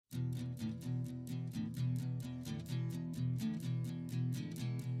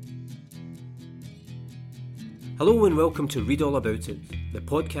Hello and welcome to Read All About It, the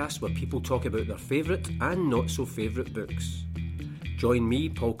podcast where people talk about their favourite and not so favourite books. Join me,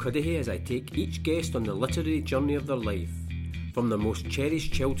 Paul Cuddihy, as I take each guest on the literary journey of their life, from their most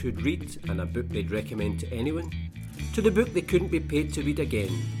cherished childhood read and a book they'd recommend to anyone, to the book they couldn't be paid to read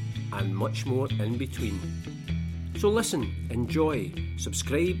again, and much more in between. So listen, enjoy,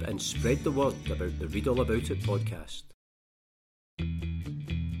 subscribe and spread the word about the Read All About It podcast.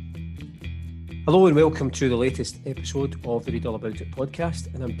 Hello and welcome to the latest episode of the Read All About It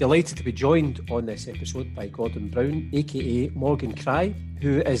podcast, and I'm delighted to be joined on this episode by Gordon Brown, aka Morgan Cry,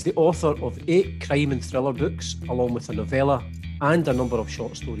 who is the author of 8 crime and thriller books, along with a novella and a number of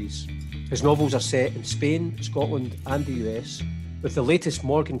short stories. His novels are set in Spain, Scotland and the US, with the latest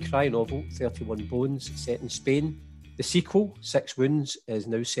Morgan Cry novel, 31 Bones, set in Spain. The sequel, 6 Wounds, is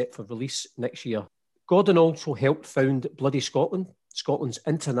now set for release next year. Gordon also helped found Bloody Scotland, Scotland's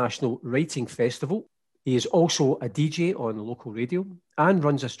international writing festival. He is also a DJ on local radio and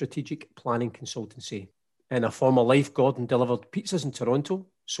runs a strategic planning consultancy. In a former life, Gordon delivered pizzas in Toronto,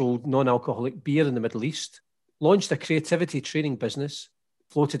 sold non-alcoholic beer in the Middle East, launched a creativity training business,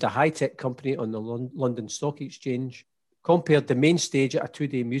 floated a high-tech company on the London Stock Exchange, compared the main stage at a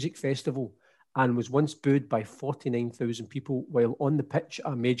 2-day music festival, and was once booed by 49,000 people while on the pitch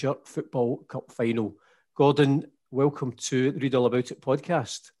at a major football cup final. Gordon, welcome to the Read All About It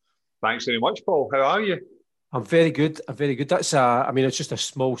podcast. Thanks very much, Paul. How are you? I'm very good. That's it's just a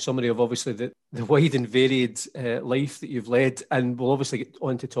small summary of obviously the wide and varied life that you've led, and we'll obviously get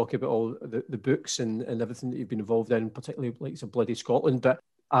on to talk about all the books and everything that you've been involved in, particularly like the Bloody Scotland. But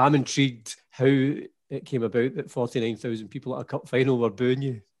I'm intrigued how it came about that 49,000 people at a cup final were booing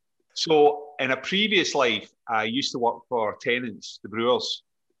you. So in a previous life, I used to work for Tennent's, the Brewers.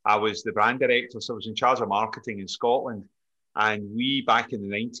 I was the brand director, so I was in charge of marketing in Scotland. And we, back in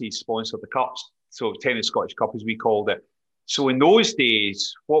the 90s, sponsored the cups. So Tennent's Scottish Cup, as we called it. So in those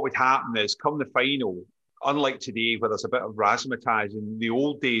days, what would happen is, come the final, unlike today where there's a bit of razzmatazz, in the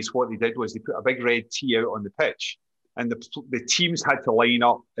old days, what they did was they put a big red tee out on the pitch. And the teams had to line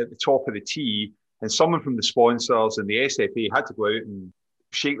up at the top of the tee. And someone from the sponsors and the SFA had to go out and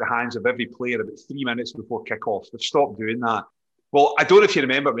shake the hands of every player about 3 minutes before kick-off. They've stopped doing that. Well, I don't know if you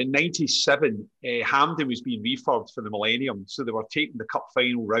remember, but in 97, Hampden was being refurbed for the Millennium. So they were taking the cup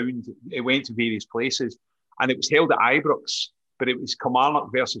final round. It went to various places. And it was held at Ibrox, but it was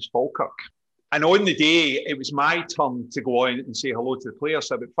Kilmarnock versus Falkirk. And on the day, it was my turn to go on and say hello to the players.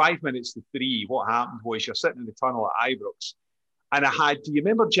 So about 5 minutes to 3, what happened was you're sitting in the tunnel at Ibrox. And do you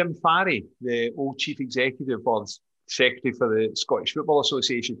remember Jim Farry, the old chief executive or secretary for the Scottish Football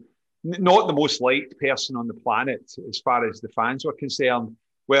Association? Not the most liked person on the planet as far as the fans were concerned.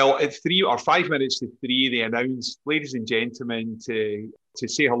 Well, at 3 or 5 minutes to 3, they announced, ladies and gentlemen, to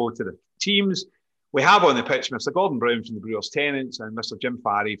say hello to the teams. We have on the pitch Mr. Gordon Brown from the Brewers Tennents and Mr. Jim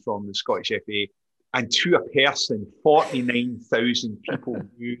Farry from the Scottish FA. And to a person, 49,000 people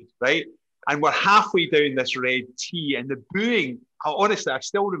booed, right? And we're halfway down this red tee, and the booing, honestly, I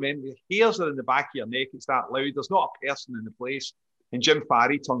still remember, the hairs are in the back of your neck. It's that loud. There's not a person in the place. And Jim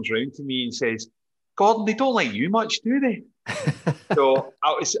Farry turns round to me and says, Gordon, they don't like you much, do they? So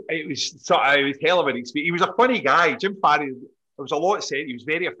it was hell of an experience. He was a funny guy. Jim Farry, there was a lot said. He was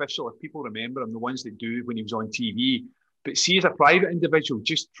very official, if people remember him, the ones that do when he was on TV. But see, as a private individual,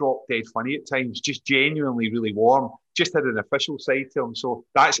 just dropped dead funny at times, just genuinely really warm, just had an official side to him. So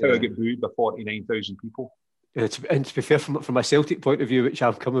that's how I get booed by 49,000 people. And to be fair, from a Celtic point of view, which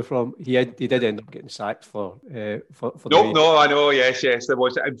I'm coming from, he did end up getting sacked for No, I know, yes, there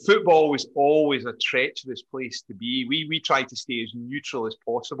was. And football was always a treacherous place to be. We tried to stay as neutral as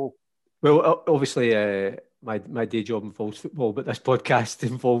possible. Well, obviously, my day job involves football, but this podcast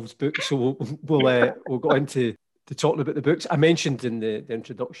involves books, so we'll go into talking about the books. I mentioned in the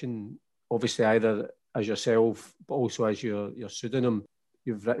introduction, obviously, either as yourself, but also as your pseudonym,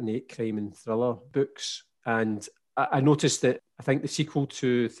 you've written 8 crime and thriller books. And I noticed that I think the sequel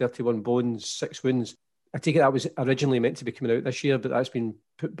to 31 Bones, 6 Wounds, I take it that was originally meant to be coming out this year, but that's been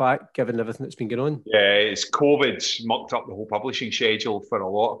put back given everything that's been going on. Yeah, it's COVID mucked up the whole publishing schedule for a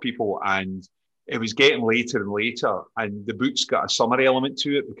lot of people, and it was getting later and later. And the book's got a summer element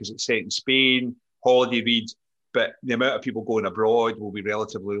to it because it's set in Spain, holiday read, but the amount of people going abroad will be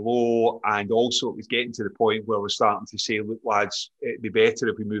relatively low. And also it was getting to the point where we're starting to say, look, lads, it'd be better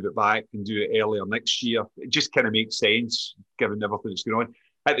if we move it back and do it earlier next year. It just kind of makes sense given everything that's going on.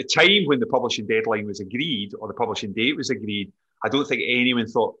 At the time when the publishing deadline was agreed, or the publishing date was agreed, I don't think anyone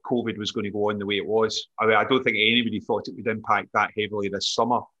thought COVID was going to go on the way it was. I don't think anybody thought it would impact that heavily this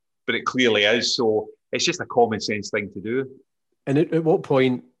summer, but it clearly is. So it's just a common sense thing to do. And at what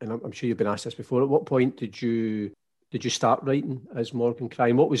point, and I'm sure you've been asked this before, at what point did you start writing as Morgan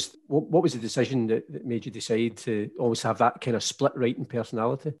Cry? What was the decision that made you decide to always have that kind of split writing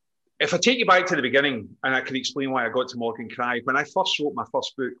personality? If I take you back to the beginning, and I can explain why I got to Morgan Cry, when I first wrote my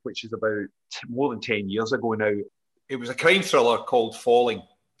first book, which is about more than 10 years ago now, it was a crime thriller called Falling,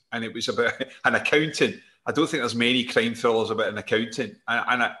 and it was about an accountant. I don't think there's many crime thrillers about an accountant,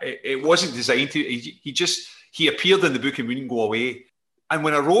 and it wasn't designed to. He appeared in the book and wouldn't go away. And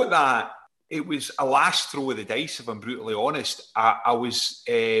when I wrote that, it was a last throw of the dice, if I'm brutally honest. I was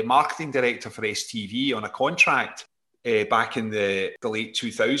a marketing director for STV on a contract back in the late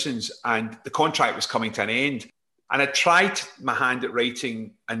 2000s, and the contract was coming to an end. And I tried my hand at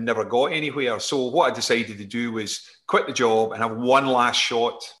writing and never got anywhere. So what I decided to do was quit the job and have one last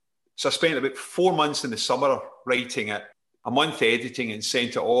shot. So I spent about 4 months in the summer writing it, a month editing and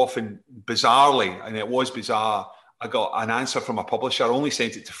sent it off. And bizarrely, and it was bizarre, I got an answer from a publisher. I only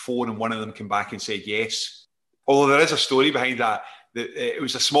sent it to 4 and one of them came back and said yes. Although there is a story behind that. It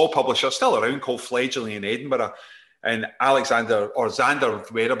was a small publisher, still around, called Fledgling in Edinburgh. And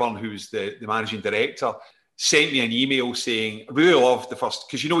Xander Wedderburn, who's the managing director, sent me an email saying, I really loved the first,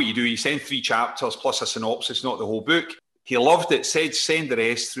 because you know what you do, you send 3 chapters plus a synopsis, not the whole book. He loved it, said send the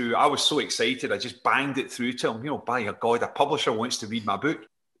rest through. I was so excited, I just banged it through to him. By God, a publisher wants to read my book.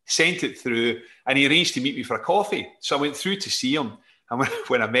 Sent it through, and he arranged to meet me for a coffee. So I went through to see him. And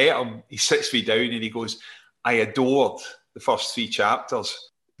when I met him, he sits me down and he goes, I adored the first 3 chapters,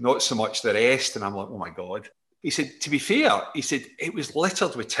 not so much the rest. And I'm like, oh my God. He said, to be fair, he said, it was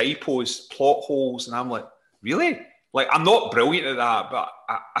littered with typos, plot holes. And I'm like, really? Like, I'm not brilliant at that, but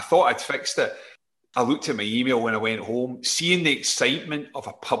I thought I'd fixed it. I looked at my email when I went home, seeing the excitement of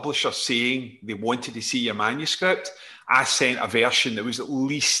a publisher saying they wanted to see your manuscript. I sent a version that was at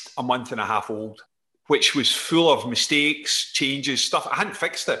least a month and a half old, which was full of mistakes, changes, stuff. I hadn't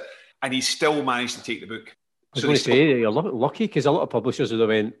fixed it. And he still managed to take the book. I was going to say, you're lucky, because a lot of publishers would have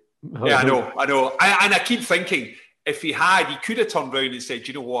went, yeah, I know. And I keep thinking, if he could have turned around and said,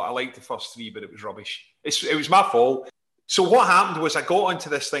 you know what, I liked the first 3, but it was rubbish. It was my fault. So what happened was I got onto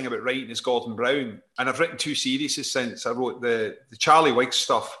this thing about writing as Gordon Brown, and I've written 2 series since. I wrote the Charlie Wiggs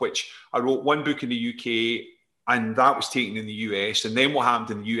stuff, which I wrote 1 book in the UK, and that was taken in the US. And then what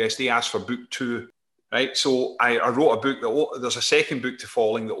happened in the US, they asked for book 2, right? So I wrote a book, there's a second book to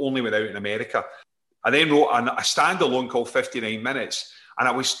Falling that only went out in America. I then wrote a standalone called 59 Minutes, and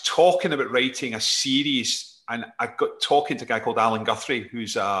I was talking about writing a series, and I got talking to a guy called Alan Guthrie,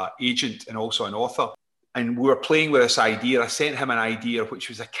 who's an agent and also an author. And we were playing with this idea. I sent him an idea, which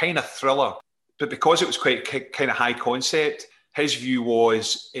was a kind of thriller, but because it was quite kind of high concept, his view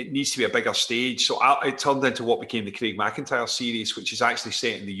was it needs to be a bigger stage. So it turned into what became the Craig McIntyre series, which is actually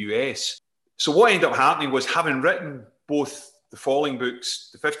set in the US. So what ended up happening was, having written both the Falling books,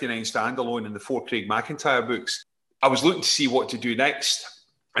 the 59 standalone and the 4 Craig McIntyre books, I was looking to see what to do next.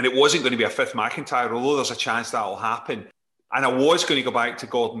 And it wasn't going to be a 5th McIntyre, although there's a chance that'll happen. And I was going to go back to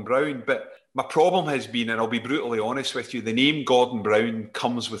Gordon Brown, but my problem has been, and I'll be brutally honest with you, the name Gordon Brown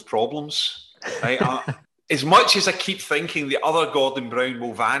comes with problems. Right? As much as I keep thinking the other Gordon Brown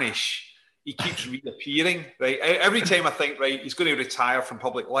will vanish, he keeps reappearing. Right? Every time I think, right, he's going to retire from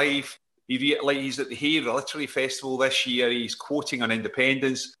public life. He's at the Hay Literary Festival this year. He's quoting on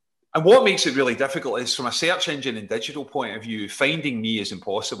independence. And what makes it really difficult is, from a search engine and digital point of view, finding me is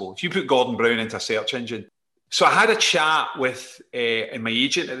impossible. If you put Gordon Brown into a search engine. So I had a chat with my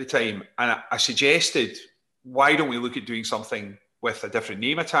agent at the time, and I suggested, why don't we look at doing something with a different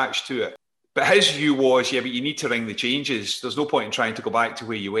name attached to it? But his view was, yeah, but you need to ring the changes. There's no point in trying to go back to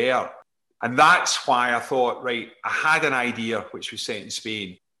where you were. And that's why I thought, right, I had an idea which was set in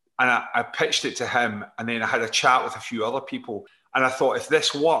Spain, and I pitched it to him, and then I had a chat with a few other people. And I thought, if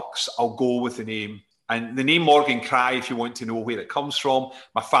this works, I'll go with the name. And the name Morgan Cry, if you want to know where it comes from,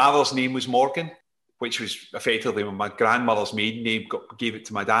 my father's name was Morgan, which was effectively my grandmother's maiden name, gave it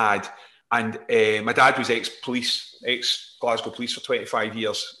to my dad. And my dad was ex-Glasgow Police for 25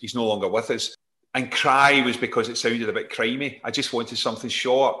 years. He's no longer with us. And Cry was because it sounded a bit crimey. I just wanted something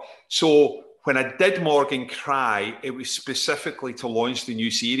short. So when I did Morgan Cry, it was specifically to launch the new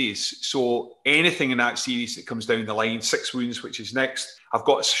series. So anything in that series that comes down the line, 6 Wounds, which is next, I've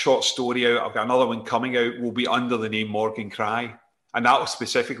got a short story out, I've got another one coming out, will be under the name Morgan Cry. And that will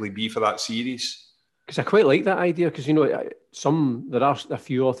specifically be for that series. Because I quite like that idea, because, you know, there are a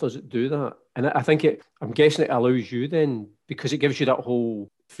few authors that do that. And I think I'm guessing it allows you then, because it gives you that whole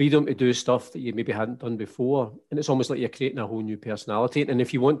freedom to do stuff that you maybe hadn't done before. And it's almost like you're creating a whole new personality. And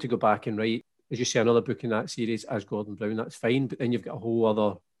if you want to go back and write, as you say, another book in that series as Gordon Brown, that's fine. But then you've got a whole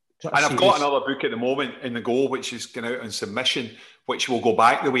other And I've got another book at the moment in the go, which is going out on submission, which will go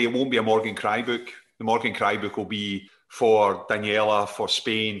back the way. It won't be a Morgan Cry book. The Morgan Cry book will be for Daniela, for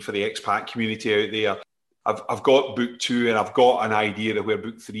Spain, for the expat community out there. I've got book 2, and I've got an idea of where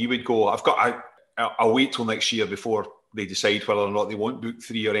book 3 would go. I'll wait till next year before they decide whether or not they want book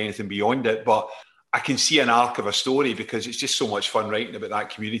 3 or anything beyond it. But I can see an arc of a story because it's just so much fun writing about that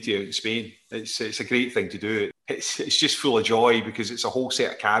community out in Spain. It's a great thing to do. It's just full of joy because it's a whole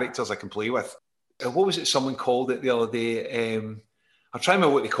set of characters I can play with. What was it someone called it the other day? I'm trying to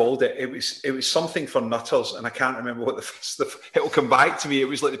remember what they called it. It was something for nutters, and I can't remember what it'll come back to me. It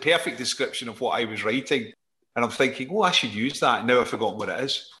was like the perfect description of what I was writing. And I'm thinking, oh, I should use that. Now I've forgotten what it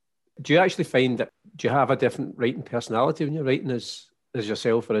is. Do you actually find that, do you have a different writing personality when you're writing as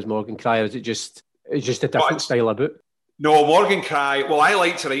yourself or as Morgan Cry, or is it just a different style of book? No, Morgan Cry, well, I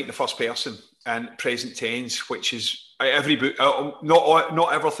like to write in the first person and present tense, which is every book,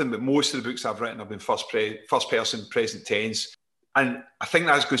 not everything, but most of the books I've written have been first person present tense. And I think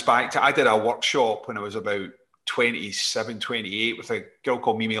that goes back to, I did a workshop when I was about 27, 28 with a girl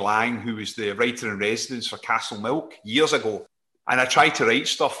called Mimi Lang, who was the writer in residence for Castle Milk years ago. And I tried to write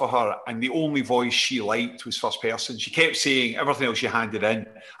stuff for her, and the only voice she liked was first person. She kept saying everything else she handed in.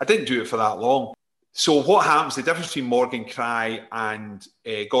 I didn't do it for that long. So what happens, the difference between Morgan Cry and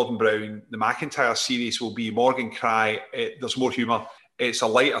Gordon Brown, the McIntyre series, will be Morgan Cry, there's more humour, it's a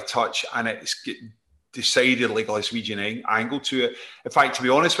lighter touch, and it's decidedly Glaswegian angle to it. In fact, to be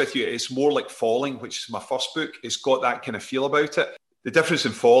honest with you, it's more like Falling, which is my first book. It's got that kind of feel about it. The difference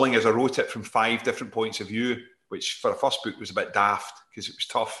in Falling is I wrote it from 5 different points of view, which for a first book was a bit daft because it was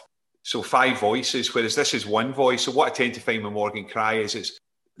tough. So 5 voices, whereas this is one voice. So what I tend to find with Morgan Cry is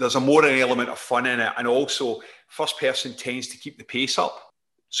there's an element of fun in it, and also first person tends to keep the pace up.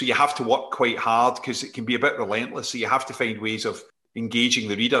 So you have to work quite hard because it can be a bit relentless. So you have to find ways of engaging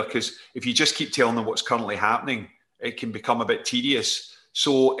the reader, because if you just keep telling them what's currently happening, it can become a bit tedious.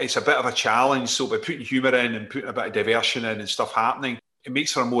 So it's a bit of a challenge. So by putting humour in and putting a bit of diversion in and stuff happening, it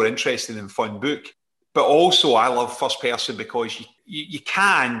makes for a more interesting and fun book. But also I love first person because you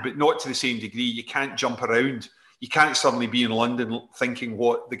can, but not to the same degree. You can't jump around. You can't suddenly be in London thinking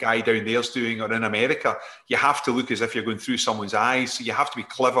what the guy down there's doing, or in America. You have to look as if you're going through someone's eyes. So you have to be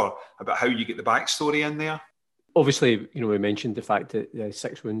clever about how you get the backstory in there. Obviously, we mentioned the fact that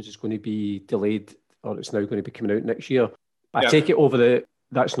 6 Wounds is going to be delayed, or it's now going to be coming out next year. I take it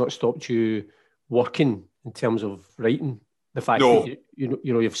that's not stopped you working in terms of writing. The fact that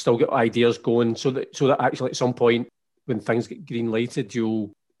you've still got ideas going, so that actually at some point when things get green lighted,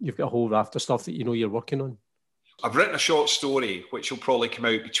 you've got a whole raft of stuff that you're working on. I've written a short story which will probably come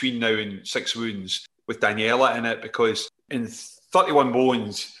out between now and 6 Wounds with Daniela in it, because in 31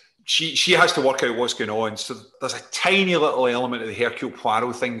 Bones, she has to work out what's going on. So there's a tiny little element of the Hercule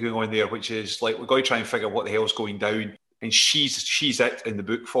Poirot thing going on there, which is like, we've got to try and figure out what the hell's going down. And she's it in the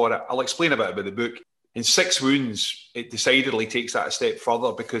book for it. I'll explain a bit about the book. In 6 Wounds, it decidedly takes that a step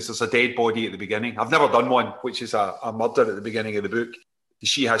further because there's a dead body at the beginning. I've never done one, which is a murder at the beginning of the book.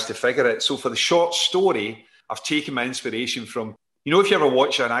 She has to figure it. So for the short story, I've taken my inspiration from, if you ever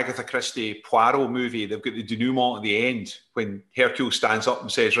watch an Agatha Christie Poirot movie, they've got the denouement at the end when Hercule stands up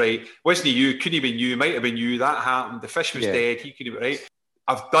and says, right, wasn't it you? Couldn't have been you. Might have been you. That happened. The fish was dead. He couldn't have been right.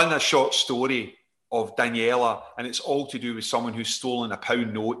 I've done a short story of Daniela, and it's all to do with someone who's stolen a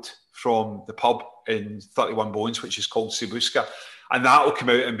 £1 note from the pub in 31 Bones, which is called Sibuska. And that will come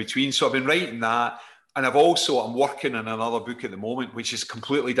out in between. So I've been writing that. And I'm working on another book at the moment, which is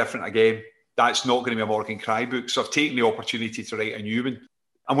completely different again. That's not going to be a Morgan Cry book. So I've taken the opportunity to write a new one.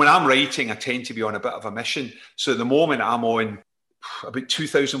 And when I'm writing, I tend to be on a bit of a mission. So at the moment, I'm on about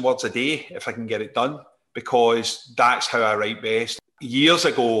 2,000 words a day, if I can get it done, because that's how I write best. Years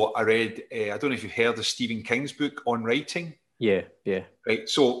ago, I read, I don't know if you've heard of Stephen King's book on writing. Yeah. Right.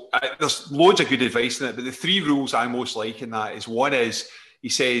 So there's loads of good advice in it, but the 3 rules I most like in that is, one is, he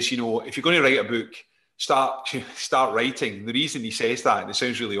says, if you're going to write a book, start writing. The reason he says that, and it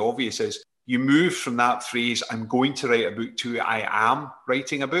sounds really obvious, is you move from that phrase, I'm going to write a book, to I am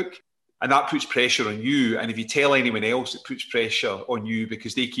writing a book. And that puts pressure on you. And if you tell anyone else, it puts pressure on you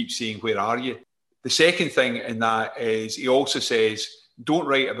because they keep saying, where are you? The second thing in that is, he also says, don't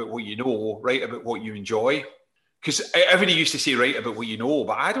write about what you know, write about what you enjoy. Because everybody used to say, write about what you know,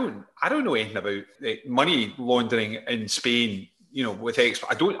 but I don't know anything about money laundering in Spain, with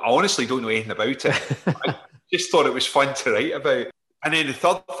I honestly don't know anything about it. I just thought it was fun to write about. And then the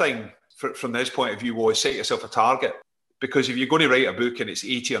third thing from this point of view was, set yourself a target. Because if you're going to write a book and it's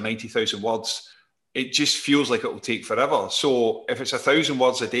 80 or 90,000 words, it just feels like it will take forever. So if it's 1,000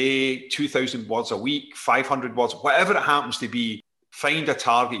 words a day, 2,000 words a week, 500 words, whatever it happens to be, find a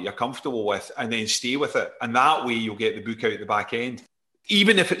target you're comfortable with, and then stay with it. And that way you'll get the book out the back end.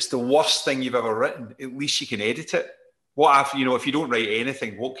 Even if it's the worst thing you've ever written, at least you can edit it. If you don't write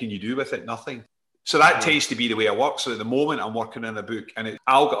anything, what can you do with it? Nothing. So that tends to be the way I work. So at the moment I'm working on a book, and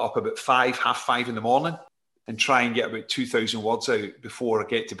I'll get up about 5:30 in the morning and try and get about 2,000 words out before I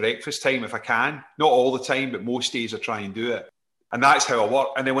get to breakfast time if I can. Not all the time, but most days I try and do it. And that's how I work.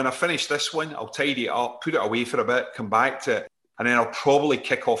 And then when I finish this one, I'll tidy it up, put it away for a bit, come back to it, and then I'll probably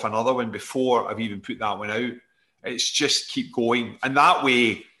kick off another one before I've even put that one out. It's just keep going. And that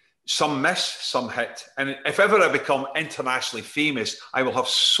way, some miss, some hit. And if ever I become internationally famous, I will have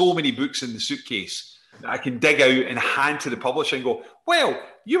so many books in the suitcase that I can dig out and hand to the publisher and go, well,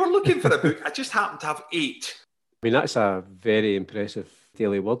 you were looking for a book. I just happen to have 8. I mean, that's a very impressive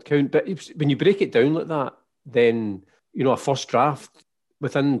daily word count. But when you break it down like that, then, a first draft,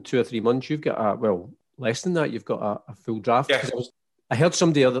 within 2 or 3 months, you've got less than that, you've got a full draft. Yeah. I heard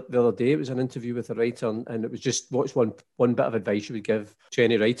somebody the other day, it was an interview with a writer, and it was just, what's one bit of advice you would give to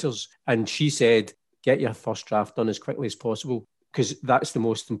any writers? And she said, get your first draft done as quickly as possible, because that's the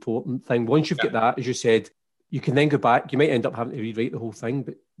most important thing. Once you've got that, as you said, you can then go back. You might end up having to rewrite the whole thing,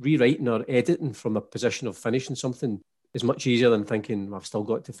 but rewriting or editing from a position of finishing something is much easier than thinking, well, I've still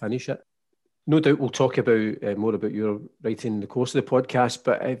got to finish it. No doubt we'll talk about more about your writing in the course of the podcast,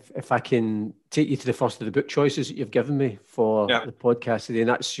 but if I can take you to the first of the book choices that you've given me for the podcast today, and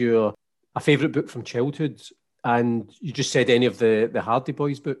that's a favourite book from childhood, and you just said any of the Hardy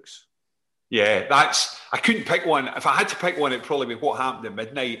Boys books. Yeah, I couldn't pick one. If I had to pick one, it'd probably be What Happened at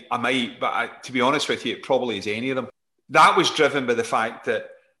Midnight. I might, but to be honest with you, it probably is any of them. That was driven by the fact that,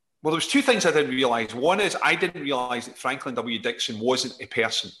 there was 2 things I didn't realise. One is I didn't realise that Franklin W. Dixon wasn't a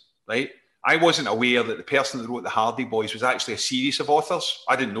person, right? I wasn't aware that the person that wrote the Hardy Boys was actually a series of authors.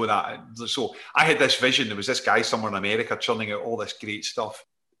 I didn't know that. So I had this vision. There was this guy somewhere in America churning out all this great stuff.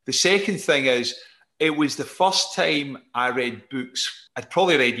 The second thing is, it was the first time I read books. I'd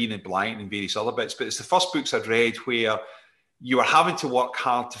probably read Enid Blyton and various other bits, but it's the first books I'd read where you were having to work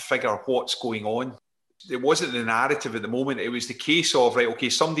hard to figure out what's going on. It wasn't the narrative at the moment. It was the case of, right, okay,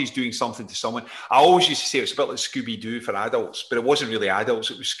 somebody's doing something to someone. I always used to say it's a bit like Scooby-Doo for adults, but it wasn't really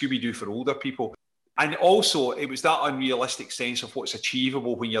adults. It was Scooby-Doo for older people. And also, it was that unrealistic sense of what's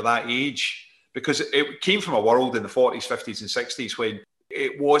achievable when you're that age, because it came from a world in the 40s, 50s and 60s when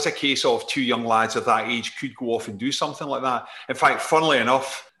it was a case of 2 young lads of that age could go off and do something like that. In fact, funnily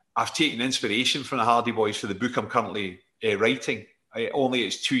enough, I've taken inspiration from the Hardy Boys for the book I'm currently writing. Only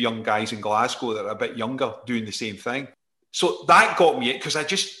it's 2 young guys in Glasgow that are a bit younger doing the same thing. So that got me, because I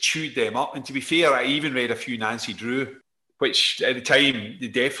just chewed them up. And to be fair, I even read a few Nancy Drew, which at the time,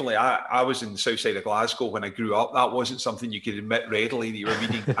 definitely, I was in the south side of Glasgow when I grew up. That wasn't something you could admit readily that you were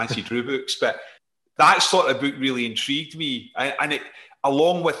reading Nancy Drew books. But that sort of book really intrigued me. And it,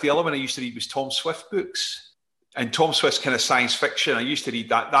 along with the other one I used to read was Tom Swift books. And Tom Swift's kind of science fiction. I used to read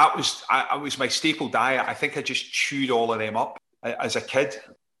that. That was my staple diet. I think I just chewed all of them up as a kid.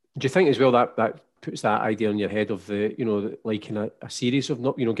 Do you think as well that puts that idea in your head of like in a series of,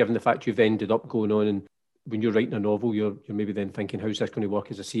 not, given the fact you've ended up going on, and when you're writing a novel, you're maybe then thinking, how's this going to work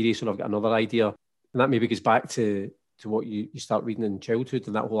as a series? So I've got another idea. And that maybe goes back to what you start reading in childhood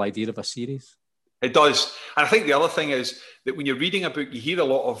and that whole idea of a series. It does. And I think the other thing is that when you're reading a book, you hear a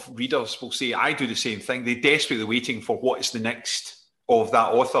lot of readers will say, I do the same thing. They're desperately waiting for what is the next of that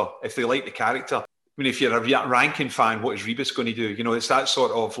author, if they like the character. I mean, if you're a Rankin fan, what is Rebus going to do? It's that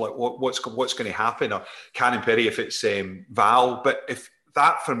sort of like what's going to happen, or Canon Perry if it's Val. But if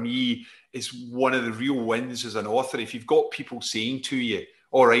that for me is one of the real wins as an author, if you've got people saying to you,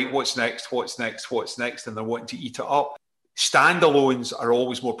 all right, what's next, what's next, what's next, and they're wanting to eat it up. Standalones are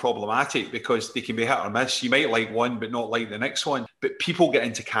always more problematic because they can be hit or miss. You might like one, but not like the next one. But people get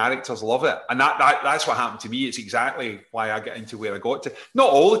into characters, love it. And that's what happened to me. It's exactly why I get into where I got to. Not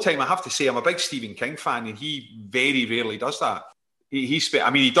all the time, I have to say. I'm a big Stephen King fan, and he very rarely does that. He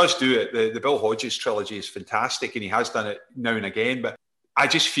does do it. The Bill Hodges trilogy is fantastic, and he has done it now and again. But I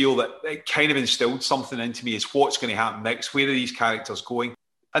just feel that it kind of instilled something into me, is what's going to happen next? Where are these characters going?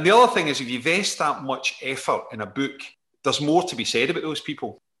 And the other thing is, if you invest that much effort in a book, there's more to be said about those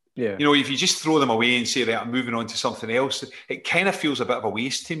people. Yeah. If you just throw them away and say, right, I'm moving on to something else, it kind of feels a bit of a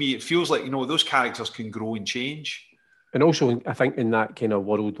waste to me. It feels like, those characters can grow and change. And also, I think in that kind of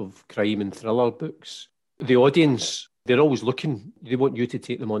world of crime and thriller books, the audience, they're always looking. They want you to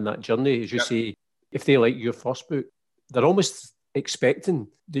take them on that journey. As you say, if they like your first book, they're almost expecting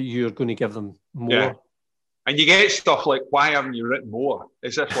that you're going to give them more. Yeah. And you get stuff like, why haven't you written more?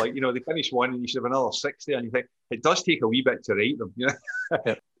 As if like, they finish one and you should have another 60, and you think, it does take a wee bit to write them,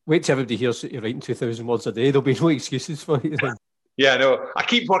 Yeah. Wait till everybody hears that you're writing 2,000 words a day. There'll be no excuses for you then. Yeah, no, I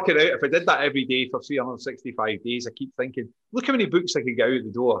keep working out. If I did that every day for 365 days, I keep thinking, look how many books I could get out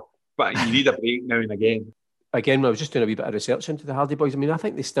the door. But you need a break now and again. Again, I was just doing a wee bit of research into the Hardy Boys. I mean, I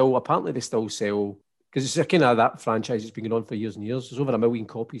think apparently they still sell, because it's a kind of that franchise that's been going on for years and years. There's over 1 million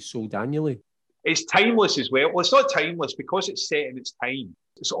copies sold annually. It's timeless as well. Well, it's not timeless because it's set in its time.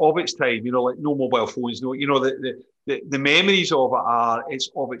 It's of its time, like no mobile phones, no, the memories of it's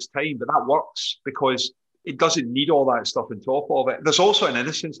of its time, but that works because it doesn't need all that stuff on top of it. There's also an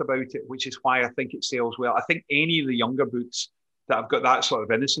innocence about it, which is why I think it sells well. I think any of the younger books that have got that sort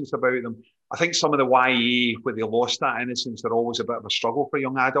of innocence about them, I think some of the YA where they lost that innocence are always a bit of a struggle for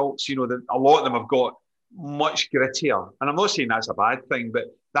young adults. A lot of them have got much grittier. And I'm not saying that's a bad thing, but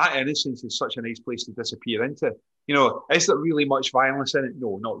that innocence is such a nice place to disappear into. Is there really much violence in it?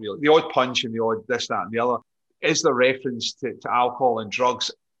 No, not really. The odd punch and the odd this, that, and the other. Is there reference to alcohol and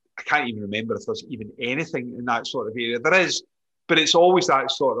drugs? I can't even remember if there's even anything in that sort of area. There is, but it's always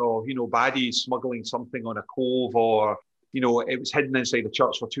that sort of, baddies smuggling something on a cove, or, it was hidden inside the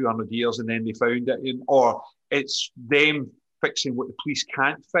church for 200 years and then they found it, or it's them fixing what the police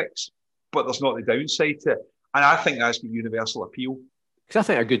can't fix, but there's not the downside to it. And I think that's got universal appeal. Because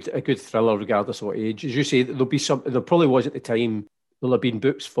I think a good thriller, regardless of what age, as you say, there probably was at the time, there'll have been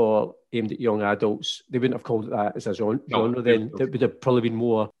books aimed at young adults. They wouldn't have called it that as a genre then. No. It would have probably been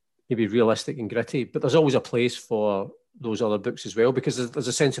more maybe realistic and gritty. But there's always a place for those other books as well, because there's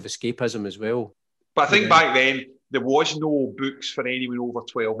a sense of escapism as well. But I think back then, there was no books for anyone over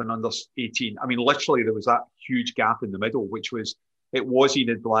 12 and under 18. I mean, literally, there was that huge gap in the middle, which was, it was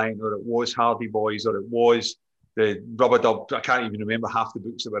Enid Blyton, or it was Hardy Boys, or it was the Rub-a-Dub. I can't even remember half the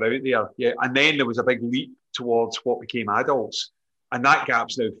books that were out there. Yeah, and then there was a big leap towards what became adults. And that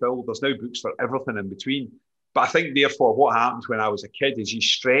gap's now filled. There's now books for everything in between. But I think, therefore, what happened when I was a kid is you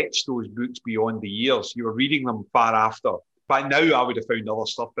stretched those books beyond the years. You were reading them far after. But now I would have found other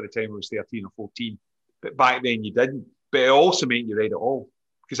stuff by the time I was 13 or 14. But back then you didn't. But it also meant you read it all.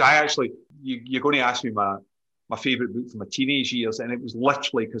 Because you're going to ask me my favourite book from my teenage years, and it was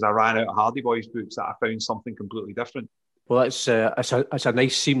literally because I ran out of Hardy Boys books that I found something completely different. Well, it's a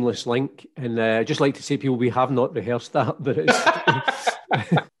nice seamless link, and I'd just like to say, people, we have not rehearsed that, but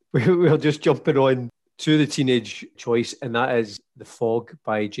it's we're just jumping on to the teenage choice, and that is The Fog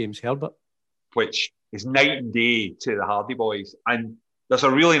by James Herbert, which is night and day to the Hardy Boys. And there's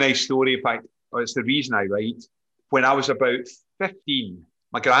a really nice story. In fact, it's the reason I write. When I was about 15,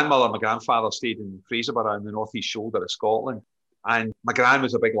 my grandmother and my grandfather stayed in Fraserburgh on the northeast shoulder of Scotland, and my gran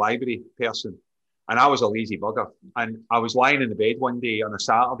was a big library person. And I was a lazy bugger. And I was lying in the bed one day on a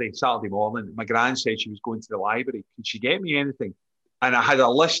Saturday morning. My gran said she was going to the library. Could she get me anything? And I had a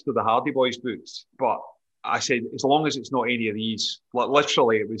list of the Hardy Boys books. But I said, as long as it's not any of these,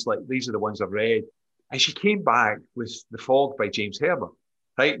 literally, it was like, these are the ones I've read. And she came back with The Fog by James Herbert.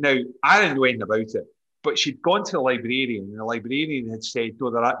 Right? Now, I didn't know anything about it. But she'd gone to the librarian, and the librarian had said, no,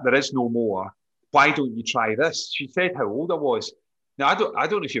 there is no more. Why don't you try this? She said how old I was. Now, I don't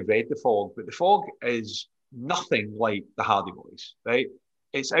know if you've read The Fog, but The Fog is nothing like the Hardy Boys, right?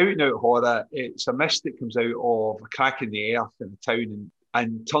 It's out and out horror. It's a mist that comes out of a crack in the earth in a town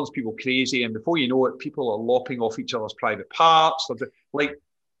and turns people crazy. And before you know it, people are lopping off each other's private parts.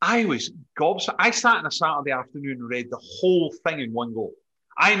 I was gobsmacked. I sat on a Saturday afternoon and read the whole thing in one go.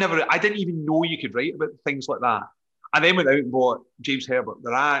 I didn't even know you could write about things like that. I then went out and bought James Herbert,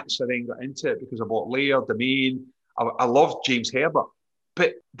 The Rats. I then got into it because I bought Lair, Domain. I loved James Herbert.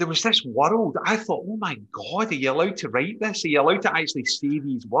 But there was this world. I thought, oh my God, are you allowed to write this? Are you allowed to actually say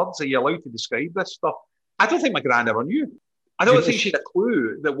these words? Are you allowed to describe this stuff? I don't think my gran ever knew. I don't think she had a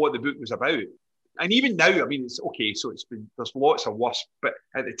clue that what the book was about. And even now, I mean, it's okay, so there's lots of worse. But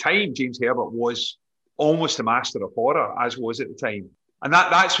at the time, James Herbert was almost a master of horror, as was at the time. And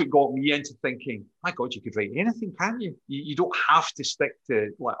that's what got me into thinking, my God, you could write anything, can't you? You don't have to stick to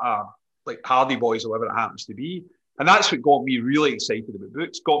like Hardy Boys or whatever it happens to be. And that's what got me really excited about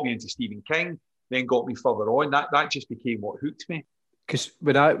books, got me into Stephen King, then got me further on. That just became what hooked me. Because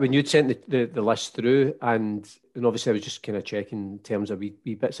when you'd sent the list through, and obviously I was just kind of checking in terms of wee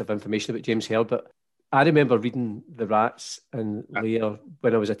bits of information about James Herbert, I remember reading The Rats and Lair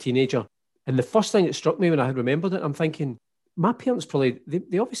when I was a teenager. And the first thing that struck me when I had remembered it, I'm thinking, my parents probably,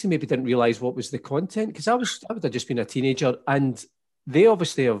 they obviously maybe didn't realise what was the content, because I would have just been a teenager, and they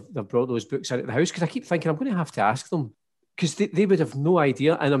obviously have brought those books into the house, because I keep thinking I'm going to have to ask them, because they would have no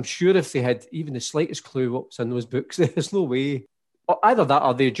idea. And I'm sure if they had even the slightest clue what was in those books, there's no way. Or either that,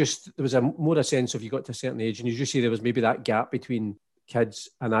 or there was more a sense of you got to a certain age, and you just see there was maybe that gap between kids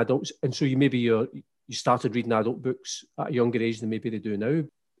and adults. And so you started reading adult books at a younger age than maybe they do now.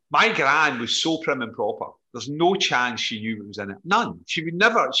 My gran was so prim and proper. There's no chance she knew what was in it. None. She'd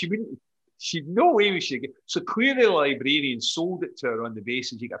no way we should get. So clearly the librarian sold it to her on the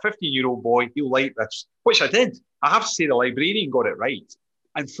basis, you got a 15-year-old boy, he'll like this, which I did. I have to say the librarian got it right.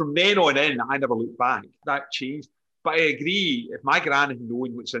 And from then on in, I never looked back. That changed. But I agree, if my gran had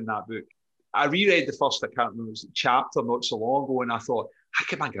known what's in that book, I reread the first, I can't remember, it was a chapter not so long ago, and I thought, how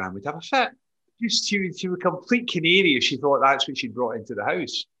could my gran would have a fit? She was a complete canary if she thought that's what she'd brought into the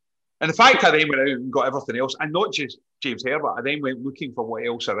house. And the fact I then went out and got everything else, and not just James Herbert, I then went looking for what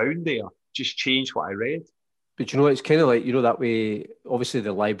else around there, just changed what I read. But it's kind of like, that way, obviously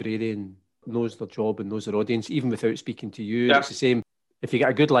the librarian knows their job and knows their audience, even without speaking to you. Yeah. It's the same. If you get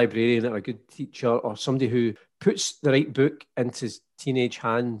a good librarian or a good teacher or somebody who puts the right book into teenage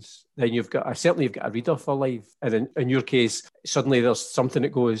hands, then you've got a reader for life. And in your case, suddenly there's something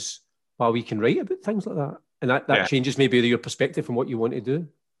that goes, well, we can write about things like that. And that changes maybe your perspective on what you want to do.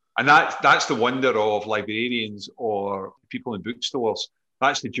 And that's the wonder of librarians or people in bookstores.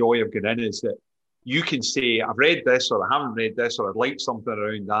 That's the joy of getting in, is that you can say, I've read this, or I haven't read this, or I'd like something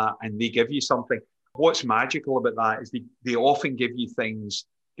around that, and they give you something. What's magical about that is they often give you things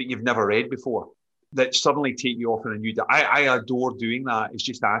that you've never read before that suddenly take you off in a new day. I adore doing that. It's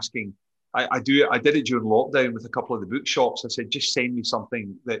just asking. I did it during lockdown with a couple of the bookshops. I said, just send me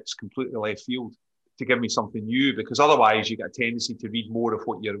something that's completely left field to give me something new, because otherwise you get a tendency to read more of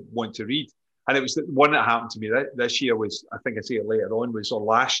what you want to read. And it was the one that happened to me this year was, I think I say it later on, or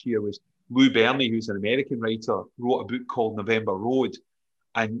last year was Lou Berney, who's an American writer, wrote a book called November Road.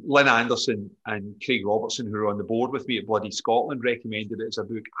 And Lynn Anderson and Craig Robertson, who are on the board with me at Bloody Scotland, recommended it as a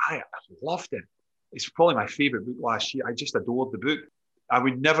book. I loved it. It's probably my favourite book last year. I just adored the book. I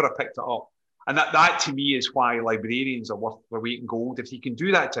would never have picked it up. And that to me is why librarians are worth their weight in gold. If you can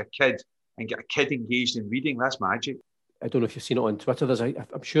do that to a kid and get a kid engaged in reading, that's magic. I don't know if you've seen it on Twitter.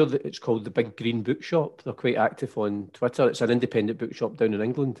 I'm sure that it's called the Big Green Bookshop. They're quite active on Twitter. It's an independent bookshop down in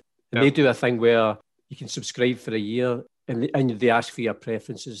England. And they do a thing where you can subscribe for a year and they ask for your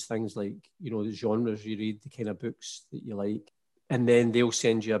preferences, things like, the genres you read, the kind of books that you like. And then they'll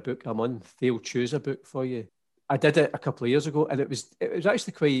send you a book a month. They'll choose a book for you. I did it a couple of years ago, and it was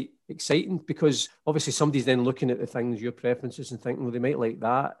actually quite exciting, because obviously somebody's then looking at the things, your preferences, and thinking, well, they might like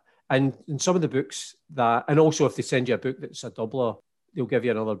that. And in some of the books and also if they send you a book that's a doubler, they'll give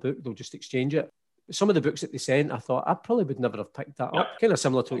you another book, they'll just exchange it. But some of the books that they sent, I thought, I probably would never have picked that up. Kind of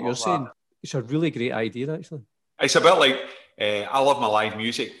similar to what you're saying. It's a really great idea, actually. It's a bit like, I love my live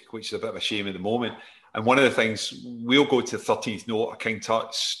music, which is a bit of a shame at the moment. And one of the things, we'll go to 13th Note or King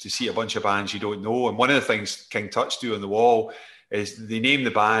Tut's to see a bunch of bands you don't know. And one of the things King Tut's do on the wall is they name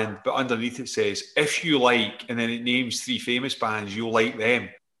the band, but underneath it says, if you like, and then it names 3 famous bands, you'll like them.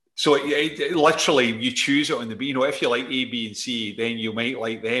 So it literally, you choose it on the B. If you like A, B, and C, then you might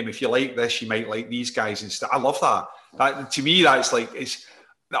like them. If you like this, you might like these guys and stuff. I love that. That to me, that's like,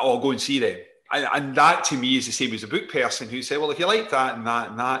 I'll go and see them. And that to me is the same as a book person who say, well, if you like that and that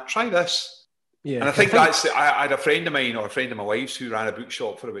and that, try this. Yeah. And I think I had a friend of mine, or a friend of my wife's, who ran a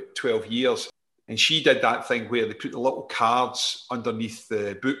bookshop for about 12 years. And she did that thing where they put the little cards underneath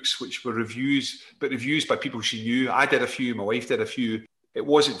the books, which were reviews, but reviews by people she knew. I did a few, my wife did a few. It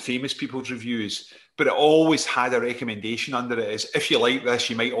wasn't famous people's reviews, but it always had a recommendation under it as, if you like this,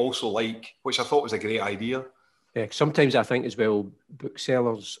 you might also like, which I thought was a great idea. Yeah, sometimes I think as well,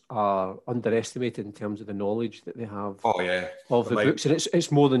 booksellers are underestimated in terms of the knowledge that they have of the books. And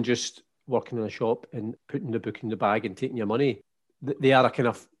it's more than just working in a shop and putting the book in the bag and taking your money. They are a kind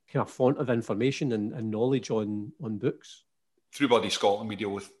of font of information and knowledge on books. Through Bloody Scotland, we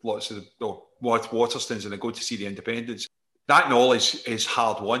deal with lots of Waterstones, and I go to see the independents. That knowledge is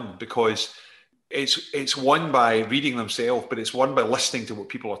hard won, because it's won by reading themselves, but it's won by listening to what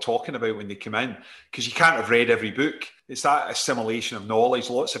people are talking about when they come in, because you can't have read every book. It's that assimilation of knowledge.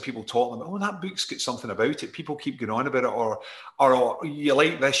 Lots of people talk about, that book's got something about it. People keep going on about it, or you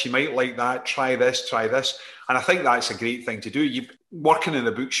like this, you might like that, try this. And I think that's a great thing to do. Working in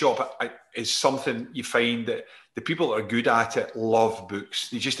a bookshop is something you find that the people that are good at it love books.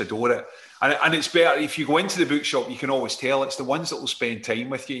 They just adore it. And it's better, if you go into the bookshop, you can always tell it's the ones that will spend time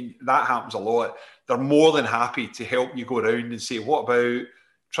with you. That happens a lot. They're more than happy to help you go around and say, what about,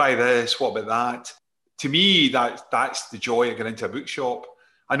 try this, what about that? To me, that's the joy of getting into a bookshop.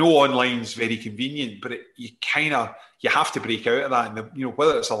 I know online's very convenient, but you have to break out of that. And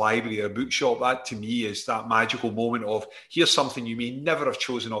whether it's a library or a bookshop, that to me is that magical moment of, here's something you may never have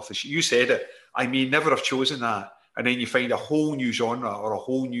chosen off the sheet. You said it, I may never have chosen that. And then you find a whole new genre or a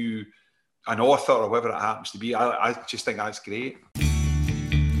whole new, an author or whatever it happens to be. I just think that's great.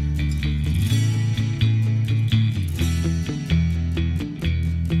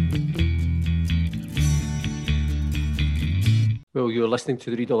 you're listening to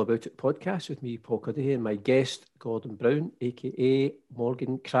the Read All About It podcast with me, Paul Cuddihy, and my guest, Gordon Brown, aka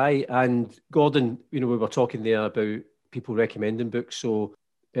Morgan Cry. And Gordon, we were talking there about people recommending books, so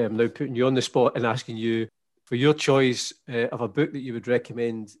I'm now putting you on the spot and asking you for your choice of a book that you would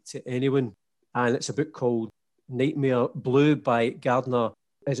recommend to anyone. And it's a book called Nightmare Blue by Gardner,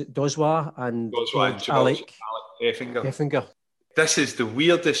 is it Dozois and Alec Effinger. This is the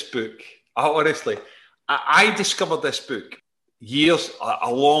weirdest book. Honestly, I discovered this book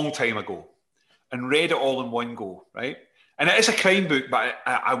a long time ago, and read it all in one go, right? And it is a crime book, but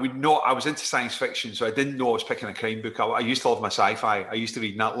I was into science fiction, so I didn't know I was picking a crime book. I used to love my sci-fi. I used to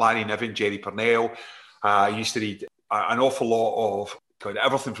read Larry Niven, Jerry Purnell. I used to read an awful lot of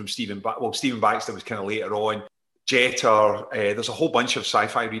everything from Stephen Baxter was kind of later on. Jeter, there's a whole bunch of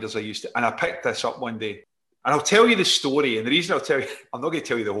sci-fi readers I used to, and I picked this up one day. And I'll tell you the story, and the reason I'll tell you, I'm not going to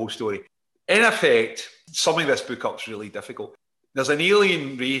tell you the whole story. In effect, summing this book up is really difficult. There's an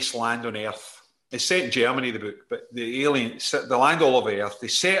alien race land on Earth. It's set in Germany, the book, but the aliens, they land all over Earth. They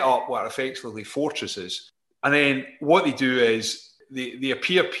set up what are effectively fortresses. And then what they do is they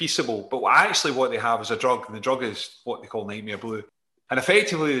appear peaceable, but actually what they have is a drug, and the drug is what they call Nightmare Blue. And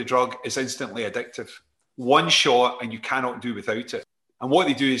effectively the drug is instantly addictive. One shot and you cannot do without it. And what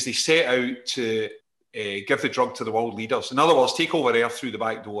they do is they set out to give the drug to the world leaders. In other words, take over Earth through the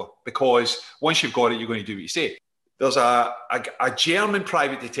back door, because once you've got it, you're going to do what you say. There's a German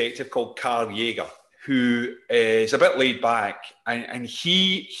private detective called Karl Jaeger who is a bit laid back, and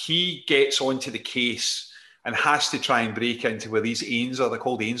he gets onto the case and has to try and break into where these Ainzer, they're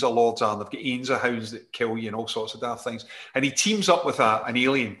called Ainzer lords, are, and they've got Ainzer hounds that kill you and all sorts of daft things. And he teams up with an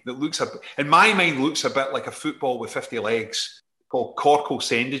alien that looks, in my mind, looks a bit like a football with 50 legs, called Korkal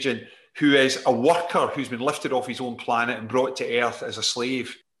Sendigen, who is a worker who's been lifted off his own planet and brought to Earth as a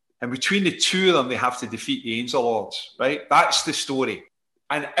slave. And between the two of them, they have to defeat the Ainzer Lords, right? That's the story.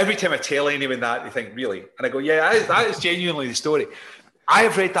 And every time I tell anyone that, they think, really? And I go, yeah, that is genuinely the story. I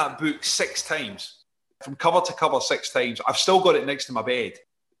have read that book 6 times, from cover to cover 6 times. I've still got it next to my bed.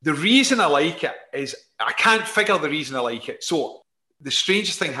 The reason I like it is, I can't figure the reason I like it. So the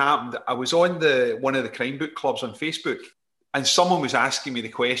strangest thing happened. I was on one of the crime book clubs on Facebook, and someone was asking me the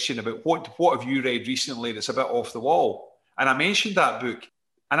question about what have you read recently that's a bit off the wall? And I mentioned that book,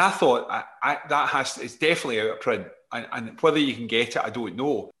 and I thought it's definitely out of print, and whether you can get it, I don't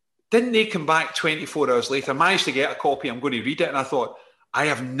know. Didn't they come back 24 hours later? I managed to get a copy. I'm going to read it, and I thought, I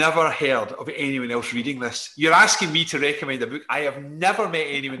have never heard of anyone else reading this. You're asking me to recommend a book. I have never met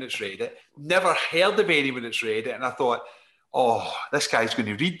anyone that's read it, never heard of anyone that's read it, and I thought, oh, this guy's going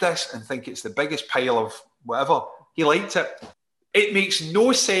to read this and think it's the biggest pile of whatever. He liked it. It makes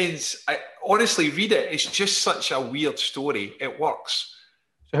no sense. Honestly, read it. It's just such a weird story. It works.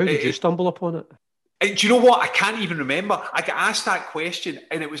 So how did you stumble upon it? Do you know what? I can't even remember. I got asked that question,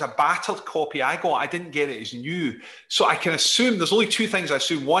 and it was a battered copy I got. I didn't get it as new. So I can assume, there's only 2 things I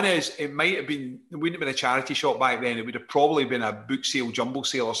assume. One is it wouldn't have been a charity shop back then. It would have probably been a book sale, jumble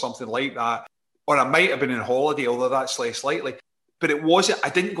sale or something like that. Or I might have been in holiday, although that's less likely. But it wasn't, I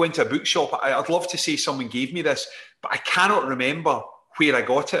didn't go into a bookshop. I'd love to say someone gave me this, but I cannot remember where I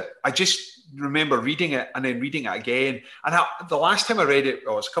got it. I just remember reading it and then reading it again. And the last time I read it,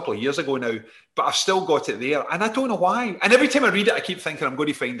 it's a couple of years ago now, but I've still got it there. And I don't know why. And every time I read it, I keep thinking, I'm going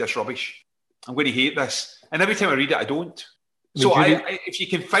to find this rubbish. I'm going to hate this. And every time I read it, I don't. If you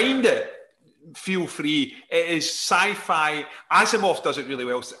can find it, feel free. It is sci-fi. Asimov does it really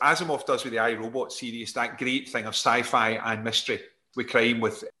well. Asimov does with the iRobot series, that great thing of sci-fi and mystery with crime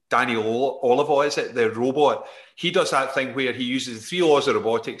with Daniel Oliver, is it? The robot. He does that thing where he uses the 3 laws of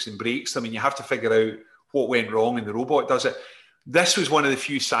robotics and breaks them, and you have to figure out what went wrong, and the robot does it. This was one of the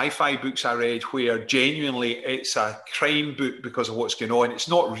few sci-fi books I read where genuinely it's a crime book because of what's going on. It's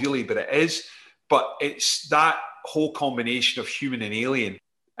not really, but it is. But it's that whole combination of human and alien.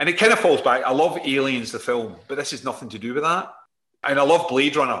 And it kind of falls back. I love Aliens, the film, but this has nothing to do with that. And I love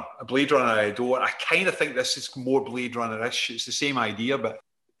Blade Runner. Blade Runner I adore. I kind of think this is more Blade Runner-ish. It's the same idea, but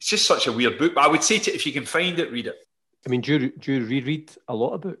it's just such a weird book. But I would say if you can find it, read it. I mean, do you reread a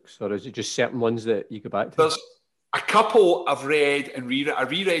lot of books, or is it just certain ones that you go back to? There's a couple I've read and reread. I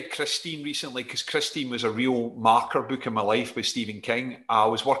reread Christine recently because Christine was a real marker book in my life with Stephen King. I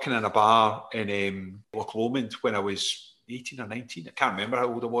was working in a bar in Loch Lomond when I was 18 or 19. I can't remember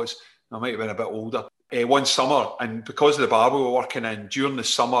how old I was. I might have been a bit older. One summer, and because of the bar we were working in, during the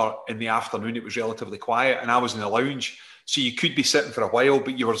summer in the afternoon it was relatively quiet, and I was in the lounge, so you could be sitting for a while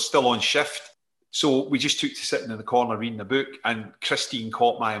but you were still on shift, so we just took to sitting in the corner reading a book, and Christine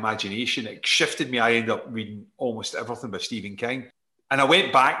caught my imagination. It shifted me. I ended up reading almost everything by Stephen King, and I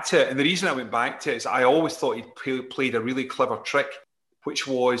went back to it, and the reason I went back to it is I always thought he'd played a really clever trick. which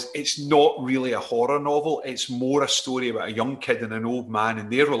was, it's not really a horror novel. It's more a story about a young kid and an old man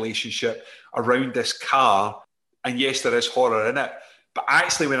and their relationship around this car. And yes, there is horror in it. But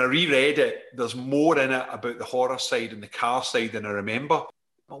actually, when I reread it, there's more in it about the horror side and the car side than I remember.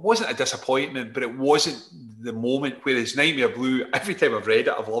 It wasn't a disappointment, but it wasn't the moment. Whereas Nightmare Blue, every time I've read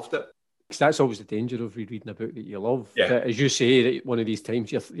it, I've loved it. That's always the danger of rereading a book that you love. Yeah. That, as you say, that one of these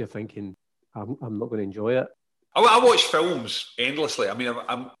times you're thinking, I'm not going to enjoy it. I watch films endlessly. I mean,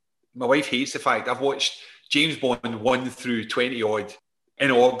 my wife hates the fact I've watched James Bond 1 through 20 odd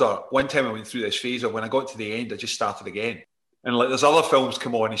in order. One time I went through this phase of when I got to the end, I just started again. And like, there's other films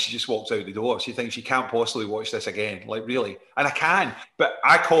come on and she just walks out the door. She thinks she can't possibly watch this again. Like, really? And I can, but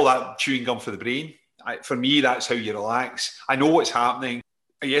I call that chewing gum for the brain. For me, that's how you relax. I know what's happening.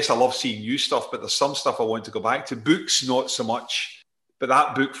 Yes, I love seeing new stuff, but there's some stuff I want to go back to. Books, not so much. But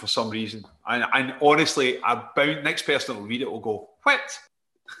that book, for some reason, and honestly, next person that will read it will go, what?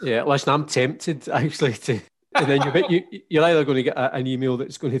 Yeah, listen, I'm tempted actually to, and then you're either going to get an email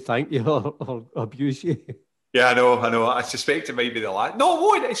that's going to thank you or abuse you. Yeah, I know. I suspect it might be the last. No, it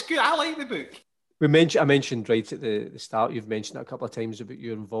won't. It's good. I like the book. I mentioned right at the start, you've mentioned it a couple of times about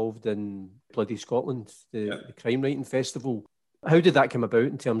you're involved in Bloody Scotland, the crime writing festival. How did that come about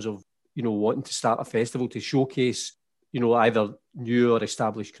in terms of, wanting to start a festival to showcase, either new or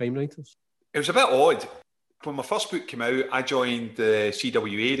established crime writers? It was a bit odd. When my first book came out, I joined the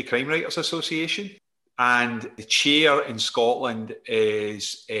CWA, the Crime Writers Association, and the chair in Scotland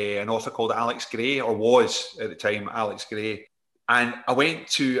is an author called Alex Gray, or was at the time Alex Gray. And I went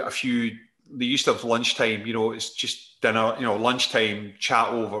to a few, they used to have lunchtime, it's just dinner, lunchtime, chat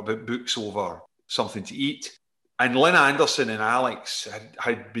over, about books over, something to eat. And Lynn Anderson and Alex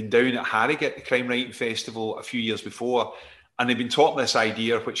had been down at Harrogate, the Crime Writing Festival, a few years before, and they'd been talking this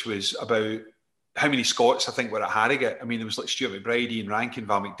idea, which was about how many Scots, I think, were at Harrogate. I mean, there was like Stuart McBride, Ian Rankin,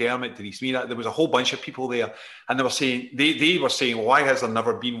 Val McDermott, Denise Mina. There was a whole bunch of people there. And they were saying, well, why has there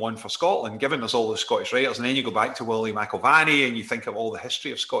never been one for Scotland, given there's all those Scottish writers? And then you go back to Willie McIlvanney and you think of all the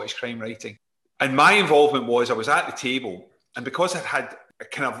history of Scottish crime writing. And my involvement was, I was at the table, and because I'd had a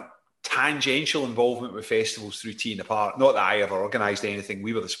kind of tangential involvement with festivals through Tea in the Park, not that I ever organised anything,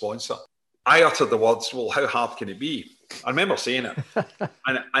 we were the sponsor, I uttered the words, well, how hard can it be? I remember saying it.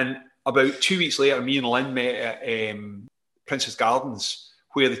 and about 2 weeks later, me and Lynn met at Princess Gardens,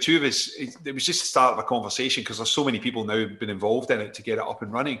 where the two of us, it was just the start of a conversation, because there's so many people now been involved in it to get it up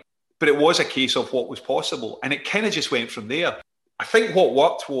and running. But it was a case of what was possible, and it kind of just went from there. I think what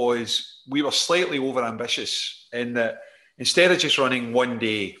worked was we were slightly over-ambitious in that instead of just running one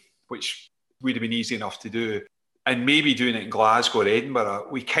day, which would have been easy enough to do, and maybe doing it in Glasgow or Edinburgh,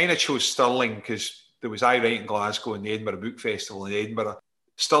 we kind of chose Stirling because there was I Write in Glasgow and the Edinburgh Book Festival in Edinburgh.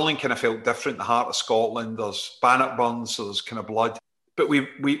 Stirling kind of felt different, the heart of Scotland. There's Bannockburn, so there's kind of blood. But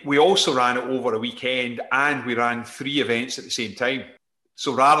we also ran it over a weekend, and we ran 3 events at the same time.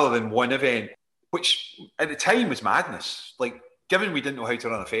 So rather than one event, which at the time was madness, like given we didn't know how to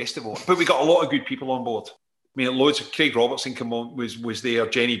run a festival, but we got a lot of good people on board. I mean, loads of Craig Robertson was there,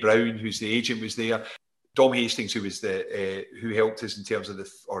 Jenny Brown, who's the agent, was there, Dom Hastings, who was who helped us in terms of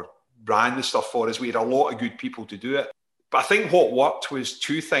or ran the stuff for us. We had a lot of good people to do it. But I think what worked was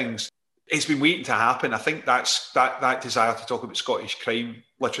 2 things. It's been waiting to happen. I think that desire to talk about Scottish crime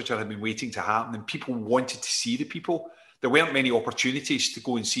literature had been waiting to happen, and people wanted to see the people. There weren't many opportunities to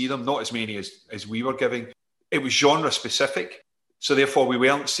go and see them, not as many as we were giving. It was genre specific. So therefore, we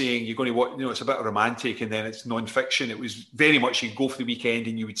weren't saying you're going to watch, it's a bit of romantic and then it's non-fiction. It was very much you'd go for the weekend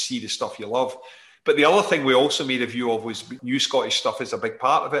and you would see the stuff you love. But the other thing we also made a view of was new Scottish stuff is a big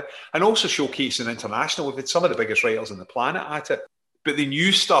part of it, and also showcasing international. We've had some of the biggest writers on the planet at it. But the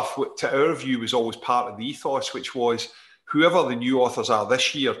new stuff, to our view, was always part of the ethos, which was whoever the new authors are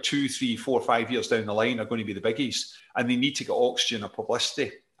this year, 2, 3, 4, 5 years down the line are going to be the biggies, and they need to get oxygen or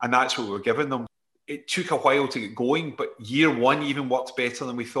publicity. And that's what we were giving them. It took a while to get going, but year 1 even worked better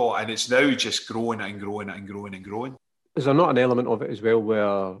than we thought. And it's now just growing and growing and growing and growing. Is there not an element of it as well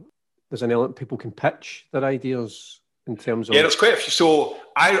where there's an element people can pitch their ideas in terms of... Yeah, there's quite a few. So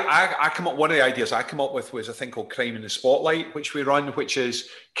I come up, one of the ideas I come up with was a thing called Crime in the Spotlight, which we run, which is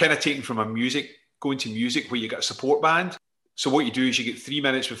kind of taken from going to music where you get a support band. So what you do is you get 3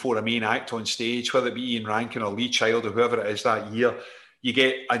 minutes before a main act on stage, whether it be Ian Rankin or Lee Child or whoever it is that year. You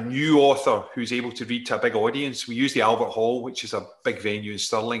get a new author who's able to read to a big audience. We use the Albert Hall, which is a big venue in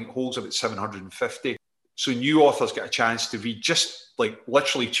Stirling. It holds about 750. So new authors get a chance to read just like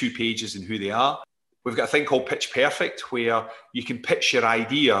literally 2 pages in who they are. We've got a thing called Pitch Perfect, where you can pitch your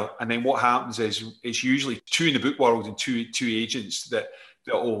idea, and then what happens is it's usually 2 in the book world and two agents that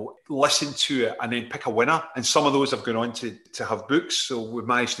that will listen to it and then pick a winner. And some of those have gone on to have books. So we've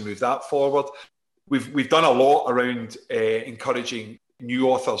managed to move that forward. We've done a lot around encouraging new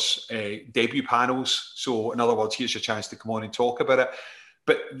authors, debut panels. So in other words, here's your chance to come on and talk about it.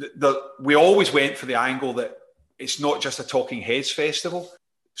 But we always went for the angle that it's not just a Talking Heads festival.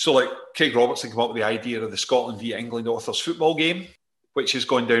 So like Craig Robertson came up with the idea of the Scotland v England authors football game, which has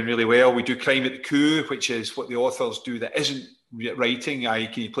gone down really well. We do Crime at the Coup, which is what the authors do that isn't writing.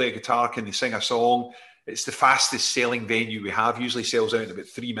 Can you play a guitar? Can they sing a song? It's the fastest selling venue we have. Usually sells out in about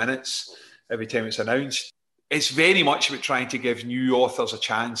 3 minutes every time it's announced. It's very much about trying to give new authors a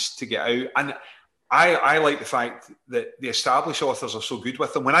chance to get out. And I like the fact that the established authors are so good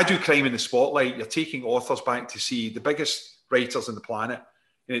with them. When I do Crime in the Spotlight, you're taking authors back to see the biggest writers on the planet.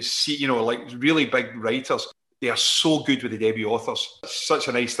 And it's, like really big writers. They are so good with the debut authors. It's such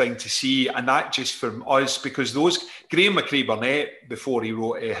a nice thing to see. And that just from us, because Graham McRae Burnett, before he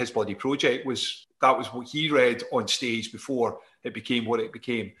wrote His Bloody Project, that was what he read on stage before it became what it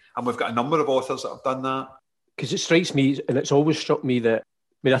became. And we've got a number of authors that have done that. Because it strikes me, and it's always struck me that,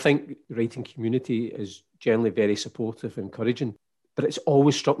 I think the writing community is generally very supportive and encouraging, but it's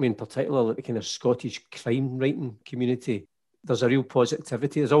always struck me in particular that the kind of Scottish crime writing community, there's a real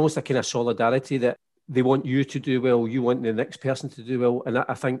positivity. There's almost a kind of solidarity that they want you to do well, you want the next person to do well. And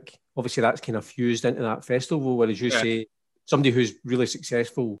I think obviously that's kind of fused into that festival, where, as you say, somebody who's really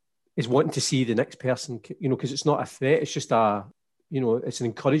successful is wanting to see the next person, because it's not a threat. It's just it's an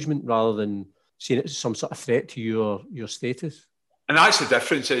encouragement rather than seeing it as some sort of threat to your status. And that's the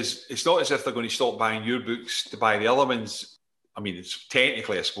difference. Is it's not as if they're going to stop buying your books to buy the other ones. I mean, it's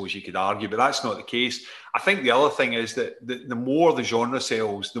technically, I suppose you could argue, but that's not the case. I think the other thing is that the more the genre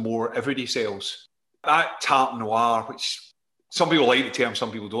sells, the more everybody sells. That tarte noir, which some people like the term,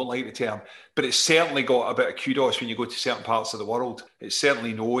 some people don't like the term, but it's certainly got a bit of kudos when you go to certain parts of the world. It's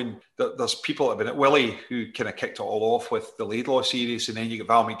certainly known that there's people that have been at Willie who kind of kicked it all off with the Laidlaw series, and then you get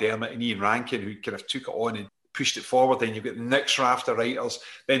Val McDermott and Ian Rankin who kind of took it on and pushed it forward. Then you've got the next raft of writers,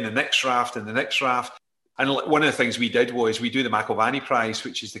 then the next raft and the next raft. And one of the things we did was we do the McIlvanney Prize,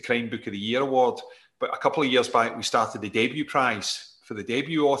 which is the Crime Book of the Year award. But a couple of years back, we started the debut prize for the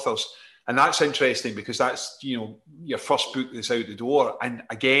debut authors. And that's interesting because that's, your first book that's out the door. And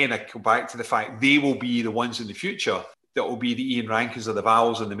again, I come back to the fact they will be the ones in the future that will be the Ian Rankins or the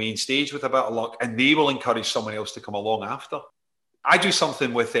Vals on the main stage with a bit of luck. And they will encourage someone else to come along after. I do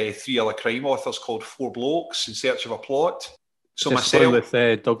something with 3 other crime authors called Four Blokes in Search of a Plot. So myself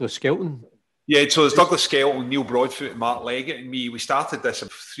with Douglas Skelton. Yeah, so it's Douglas Skelton, Neil Broadfoot, and Mark Leggett and me. We started this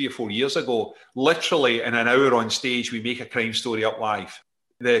 3 or 4 years ago. Literally in an hour on stage, we make a crime story up live.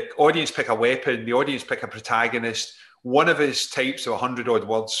 The audience pick a weapon, the audience pick a protagonist. One of us types of 100 odd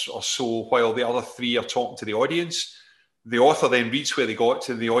words or so, while the other 3 are talking to the audience. The author then reads where they got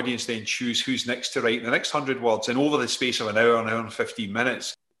to, the audience then choose who's next to write the next 100 words. And over the space of an hour and 15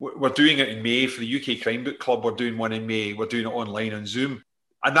 minutes, we're doing it in May for the UK Crime Book Club. We're doing one in May. We're doing it online on Zoom.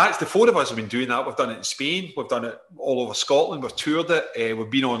 And that's the 4 of us have been doing that. We've done it in Spain. We've done it all over Scotland. We've toured it. We've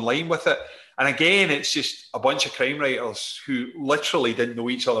been online with it. And again, it's just a bunch of crime writers who literally didn't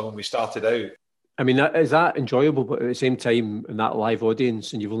know each other when we started out. I mean, is that enjoyable? But at the same time, in that live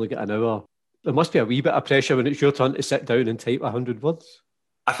audience, and you've only got an hour, there must be a wee bit of pressure when it's your turn to sit down and type 100 words.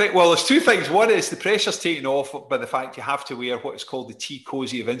 I think, well, there's 2 things. One is the pressure's taken off by the fact you have to wear what is called the tea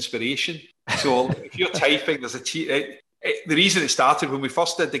cozy of inspiration. So if you're typing, there's a tea... the reason it started when we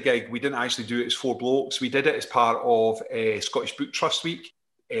first did the gig, we didn't actually do it as 4 blokes. We did it as part of Scottish Book Trust Week.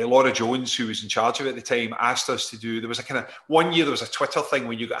 Laura Jones, who was in charge of it at the time, asked us to do, there was a kind of, one year there was a Twitter thing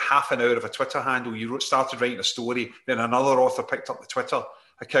when you got half an hour of a Twitter handle, you started writing a story, then another author picked up the Twitter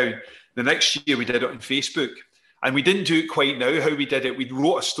account. The next year we did it on Facebook. And we didn't do it quite now how we did it. We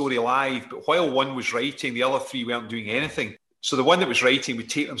wrote a story live, but while one was writing, the other 3 weren't doing anything. So the one that was writing would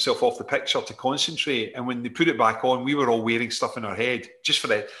take themselves off the picture to concentrate. And when they put it back on, we were all wearing stuff in our head just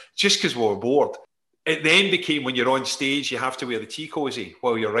because we were bored. It then became, when you're on stage, you have to wear the tea cozy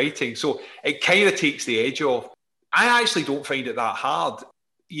while you're writing. So it kind of takes the edge off. I actually don't find it that hard.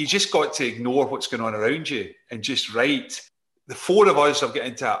 You just got to ignore what's going on around you and just write. The 4 of us have got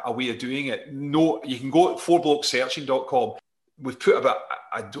into a way of doing it. No, you can go to 4blokessearching.com. We've put about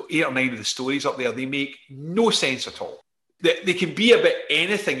 8 or 9 of the stories up there. They make no sense at all. They can be about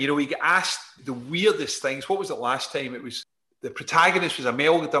anything. We get asked the weirdest things. What was it last time? It was the protagonist was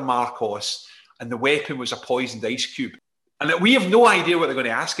Imelda Marcos and the weapon was a poisoned ice cube. And we have no idea what they're going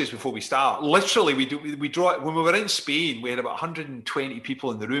to ask us before we start. Literally, we draw it. When we were in Spain, we had about 120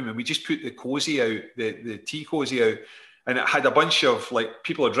 people in the room and we just put the cozy out, the tea cozy out, and it had a bunch of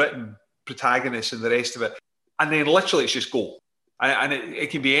people had written protagonists and the rest of it. And then literally it's just go. And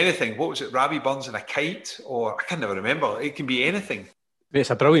it can be anything. What was it? Rabbie Burns and a kite? Or I can never remember. It can be anything. It's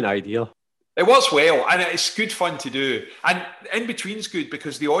a brilliant idea. It works well, and it's good fun to do. And in between's good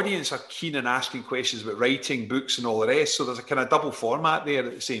because the audience are keen on asking questions about writing, books, and all the rest. So there's a kind of double format there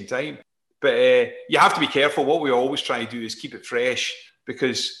at the same time. But you have to be careful. What we always try to do is keep it fresh,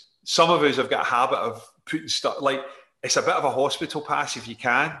 because some of us have got a habit of putting stuff, like, it's a bit of a hospital pass if you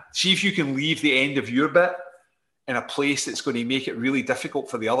can. See if you can leave the end of your bit in a place that's going to make it really difficult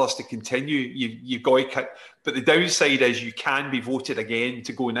for the others to continue. You've got to cut. But the downside is you can be voted again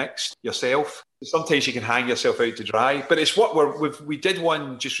to go next yourself. Sometimes you can hang yourself out to dry. But it's what we did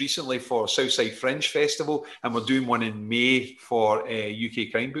one just recently for Southside Fringe Festival, and we're doing one in May for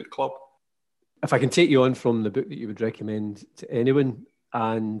UK Crime Book Club. If I can take you on from the book that you would recommend to anyone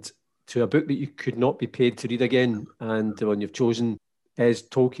and to a book that you could not be paid to read again, and the one you've chosen is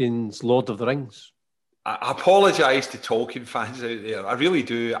Tolkien's Lord of the Rings. I apologise to Tolkien fans out there. I really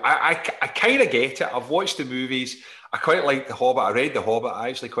do. I kind of get it. I've watched the movies. I quite like The Hobbit. I read The Hobbit. I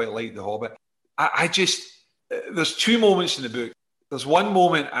actually quite like The Hobbit. There's two moments in the book. There's one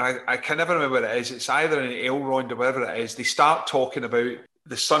moment, and I can never remember what it is. It's either in Elrond or whatever it is. They start talking about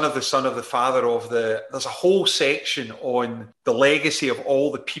the son of the father of the... There's a whole section on the legacy of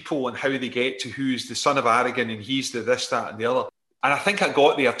all the people and how they get to who's the son of Aragorn and he's the this, that, and the other. And I think I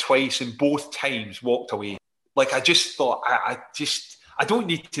got there twice and both times walked away. Like, I just thought, I don't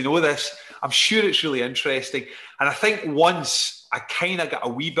need to know this. I'm sure it's really interesting. And I think once I kind of got a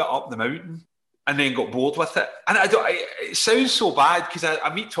wee bit up the mountain and then got bored with it. And it sounds so bad because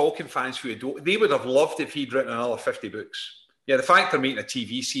I meet Tolkien fans who they would have loved if he'd written another 50 books. Yeah, the fact they're making a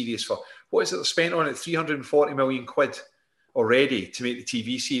TV series for, what is it, they're spent on it, 340 million quid already to make the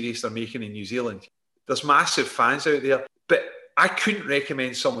TV series they're making in New Zealand. There's massive fans out there. But I couldn't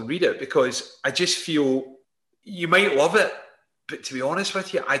recommend someone read it because I just feel you might love it, but to be honest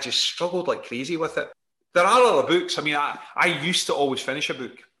with you, I just struggled like crazy with it. There are other books. I mean, I used to always finish a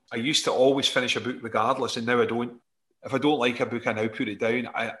book. I used to always finish a book regardless, and now I don't. If I don't like a book, I now put it down.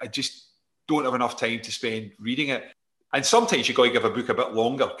 I just don't have enough time to spend reading it. And sometimes you've got to give a book a bit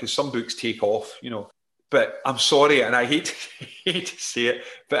longer because some books take off, you know. But I'm sorry, and I hate to say it,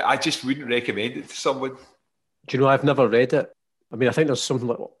 but I just wouldn't recommend it to someone. Do you know, I've never read it. I mean, I think there's something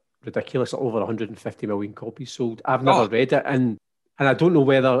like ridiculous, like over 150 million copies sold. I've never read it, and I don't know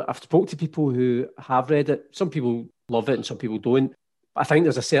whether I've spoke to people who have read it. Some people love it and some people don't. But I think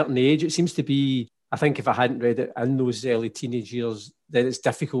there's a certain age. It seems to be, I think if I hadn't read it in those early teenage years, then it's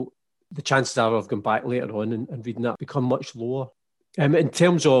difficult. The chances are of going back later on and reading that become much lower. In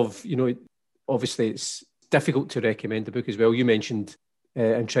terms of, you know, obviously it's difficult to recommend the book as well. You mentioned,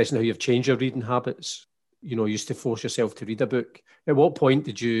 interesting how you've changed your reading habits. You know, you used to force yourself to read a book. At what point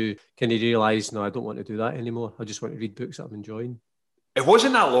did you kind of realise, no, I don't want to do that anymore. I just want to read books that I'm enjoying? It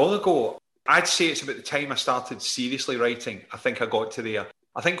wasn't that long ago. I'd say it's about the time I started seriously writing. I think I got to there.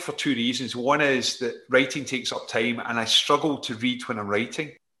 I think for two reasons. One is that writing takes up time and I struggle to read when I'm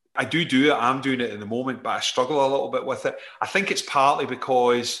writing. I do it. I'm doing it in the moment, but I struggle a little bit with it. I think it's partly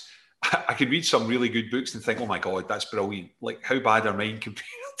because I can read some really good books and think, oh my God, that's brilliant. Like, how bad are mine compared?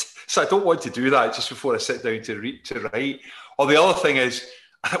 So I don't want to do that just before I sit down to write. Or the other thing is,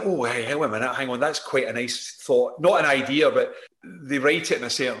 oh, hey, wait a minute, hang on, that's quite a nice thought. Not an idea, but they write it in a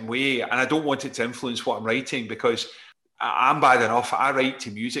certain way, and I don't want it to influence what I'm writing because I'm bad enough. I write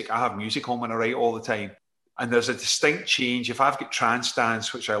to music. I have music on when I write all the time. And there's a distinct change. If I've got trance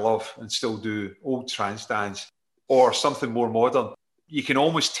dance, which I love and still do, old trance dance, or something more modern, you can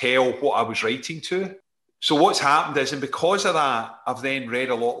almost tell what I was writing to. So what's happened is, and because of that, I've then read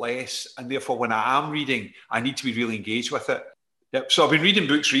a lot less. And therefore, when I am reading, I need to be really engaged with it. Yep. So I've been reading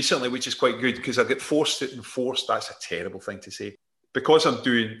books recently, which is quite good because I get forced, that's a terrible thing to say. Because I'm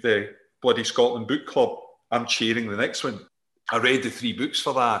doing the bloody Scotland Book Club, I'm chairing the next one. I read the 3 books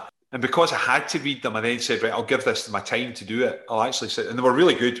for that. And because I had to read them, I then said, right, I'll give this my time to do it. I'll actually sit, and they were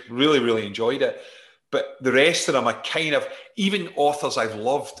really good, really, really enjoyed it. But the rest of them, I kind of, even authors I've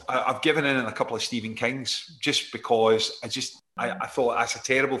loved, I've given in a couple of Stephen King's just because I thought that's a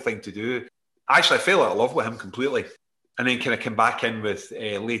terrible thing to do. Actually, I fell out of love with him completely. And then kind of come back in with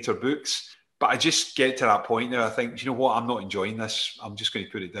later books. But I just get to that point now, I think, do you know what, I'm not enjoying this. I'm just going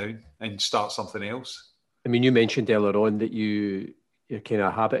to put it down and start something else. I mean, you mentioned earlier on that your kind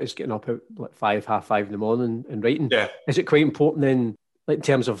of habit is getting up at like 5:30 in the morning and writing. Yeah. Is it quite important then, like in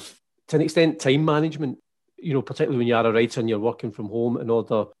terms of, to an extent, time management, you know, particularly when you are a writer and you're working from home, in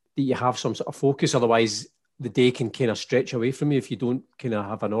order that you have some sort of focus? Otherwise, the day can kind of stretch away from you if you don't kind of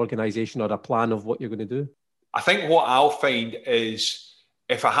have an organisation or a plan of what you're going to do. I think what I'll find is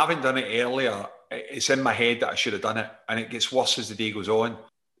if I haven't done it earlier, it's in my head that I should have done it, and it gets worse as the day goes on,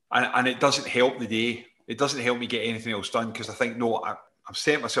 and it doesn't help the day. It doesn't help me get anything else done because I think, no, I'm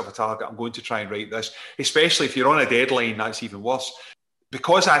setting myself a target. I'm going to try and write this, especially if you're on a deadline. That's even worse.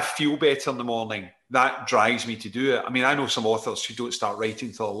 Because I feel better in the morning, that drives me to do it. I mean, I know some authors who don't start writing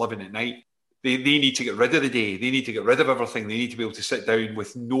until 11 at night. They need to get rid of the day. They need to get rid of everything. They need to be able to sit down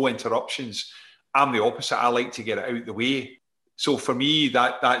with no interruptions. I'm the opposite. I like to get it out the way. So for me,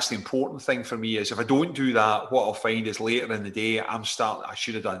 that's the important thing for me is if I don't do that, what I'll find is later in the day, I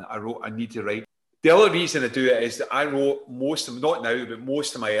should have done. I need to write. The other reason I do it is that I wrote most of, not now, but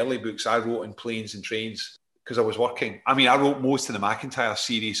most of my early books I wrote in planes and trains because I was working. I mean, I wrote most of the McIntyre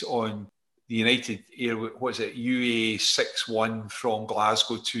series on the United Air, UA61 from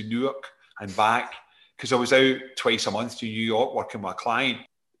Glasgow to Newark and back because I was out twice a month to New York working with a client.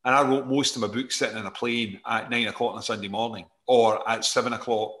 And I wrote most of my books sitting in a plane at 9 o'clock on a Sunday morning or at 7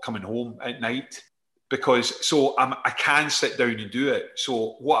 o'clock coming home at night. I can sit down and do it.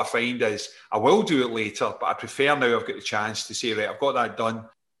 So what I find is I will do it later, but I prefer now I've got the chance to say, right, I've got that done.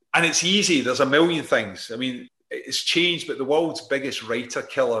 And it's easy. There's a million things. I mean, it's changed, but the world's biggest writer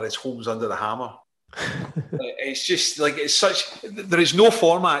killer is Homes Under the Hammer. It's just like, there is no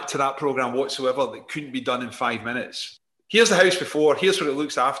format to that program whatsoever that couldn't be done in 5 minutes. Here's the house before, here's what it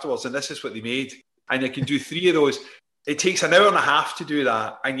looks afterwards, and this is what they made. And you can do 3 of those. It takes an hour and a half to do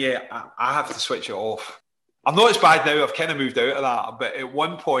that, and yet I have to switch it off. I'm not as bad now. I've kind of moved out of that. But at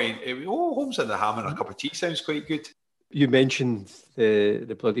one point, Homes Under the Hammer and a cup of tea sounds quite good. You mentioned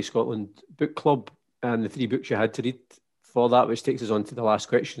the Bloody Scotland Book Club and the 3 books you had to read for that, which takes us on to the last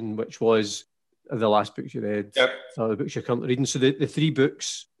question, which was the last books you read, yep. Or the books you're currently reading. So the 3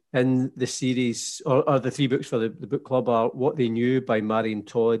 books in the series, or the 3 books for the book club are What They Knew by Marion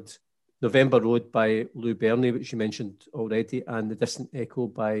Todd, November Road by Lou Berney, which you mentioned already, and The Distant Echo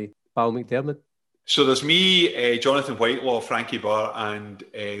by Val McDermid. So there's me, Jonathan Whitelaw, Frankie Burr, and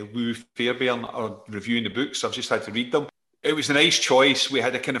Lou Fairbairn are reviewing the books. I've just had to read them. It was a nice choice. We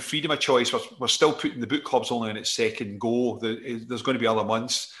had a kind of freedom of choice. We're still putting the book club's only on its second go. There's going to be other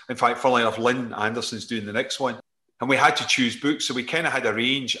months. In fact, funnily enough, Lynn Anderson's doing the next one. And we had to choose books. So we kind of had a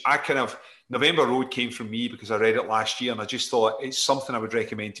range. November Road came from me because I read it last year and I just thought it's something I would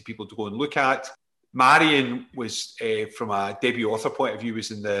recommend to people to go and look at. Marion was, from a debut author point of view,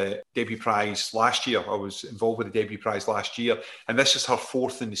 was in the debut prize last year. I was involved with the debut prize last year. And this is her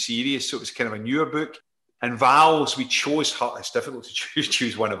 4th in the series. So it was kind of a newer book. And Val's, we chose her. It's difficult to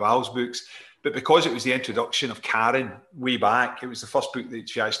choose one of Val's books. But because it was the introduction of Karen way back, it was the first book that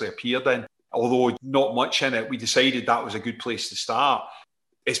she actually appeared in. Although not much in it, we decided that was a good place to start.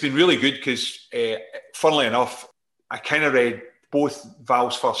 It's been really good because, funnily enough, I kind of read both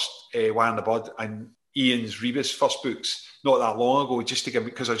Val's first Wire in the Bud and Ian's Rebus first books not that long ago,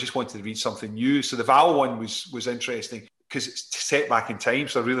 because I just wanted to read something new. So the Val one was interesting because it's set back in time.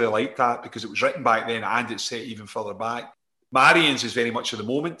 So I really liked that because it was written back then and it's set even further back. Marion's is very much of the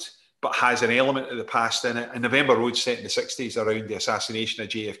moment, but has an element of the past in it. And November Road's set in the 60s around the assassination of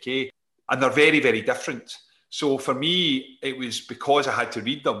JFK. And they're very, very different. So for me, it was because I had to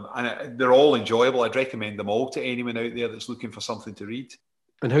read them and they're all enjoyable. I'd recommend them all to anyone out there that's looking for something to read.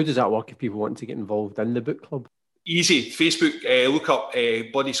 And how does that work if people want to get involved in the book club? Easy. Facebook, look up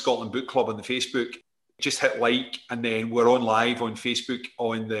Bloody Scotland Book Club on the Facebook. Just hit like, and then we're on live on Facebook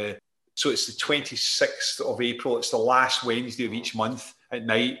so it's the 26th of April. It's the last Wednesday of each month at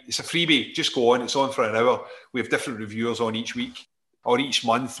night. It's a freebie. Just go on. It's on for an hour. We have different reviewers on each week or each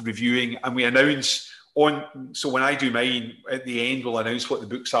month reviewing, and we announce so when I do mine, at the end, we'll announce what the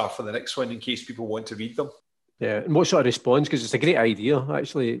books are for the next one in case people want to read them. Yeah, and what sort of response? Because it's a great idea,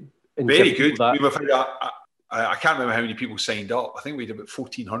 actually. Very good. I can't remember how many people signed up. I think we had about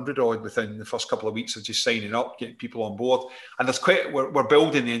 1,400 odd within the first couple of weeks of just signing up, getting people on board. And we're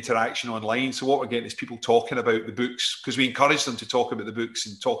building the interaction online. So what we're getting is people talking about the books because we encourage them to talk about the books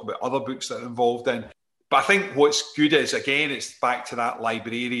and talk about other books that are involved in. But I think what's good is, again, it's back to that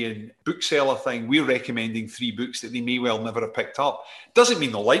librarian bookseller thing. We're recommending 3 books that they may well never have picked up. Doesn't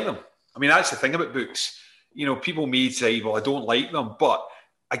mean they'll like them. I mean, that's the thing about books. You know, people may say, well, I don't like them. But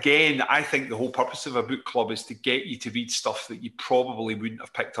again, I think the whole purpose of a book club is to get you to read stuff that you probably wouldn't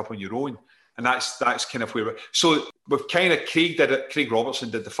have picked up on your own. And that's kind of where so we've kind of, Craig did it. Craig Robertson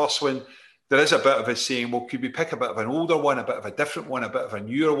did the first one. There is a bit of us saying, well, could we pick a bit of an older one, a bit of a different one, a bit of a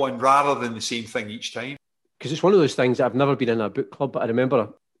newer one, rather than the same thing each time? Because it's one of those things that I've never been in a book club, but I remember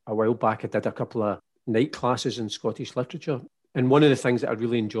a while back I did a couple of night classes in Scottish literature. And one of the things that I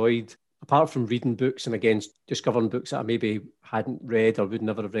really enjoyed, apart from reading books and again, discovering books that I maybe hadn't read or would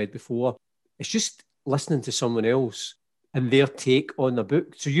never have read before, it's just listening to someone else and their take on the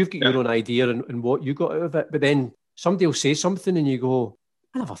book. So you've got your own idea and what you got out of it, but then somebody will say something and you go,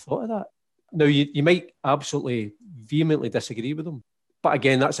 I never thought of that. Now, you might absolutely vehemently disagree with them, but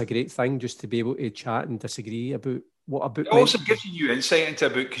again, that's a great thing, just to be able to chat and disagree about what a book It also gives you new insight into a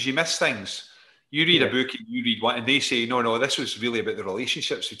book, because you miss things. You read a book and you read one and they say, no, this was really about the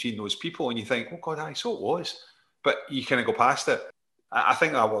relationships between those people, and you think, oh God, aye, so it was. But you kind of go past it. I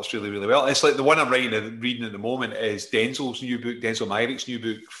think that works really, really well. It's like the one I'm reading at the moment is Denzel's new book, Denzel Myrick's new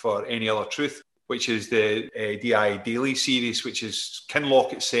book, For Any Other Truth, which is the DI Daily series, which is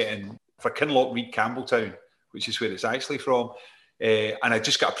Kinloch. It's set in, for Kinloch, read Campbelltown, which is where it's actually from. And I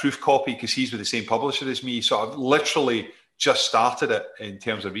just got a proof copy because he's with the same publisher as me. So I've literally just started it in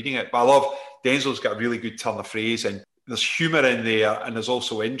terms of reading it. But I love Denzel's got a really good turn of phrase, and there's humour in there, and there's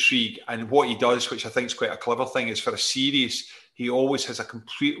also intrigue. And what he does, which I think is quite a clever thing, is for a series, he always has a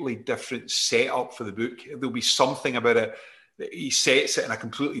completely different setup for the book. There'll be something about it that he sets it in a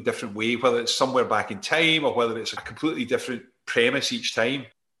completely different way, whether it's somewhere back in time or whether it's a completely different premise each time.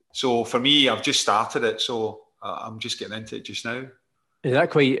 So for me, I've just started it, so I'm just getting into it just now. Is that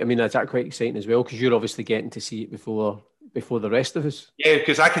quite exciting as well? Because you're obviously getting to see it before the rest of us. Yeah,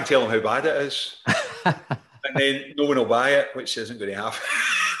 because I can tell them how bad it is. And then no one will buy it, which isn't going to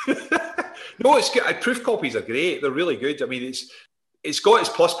happen. No, it's good. Proof copies are great. They're really good. I mean, it's got its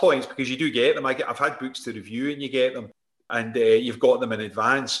plus points because you do get them. I've had books to review and you get them, and you've got them in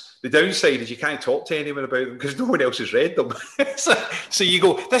advance. The downside is you can't talk to anyone about them because no one else has read them. So you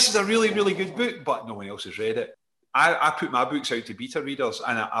go, this is a really, really good book, but no one else has read it. I put my books out to beta readers,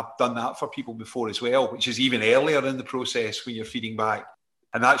 and I've done that for people before as well, which is even earlier in the process when you're feeding back.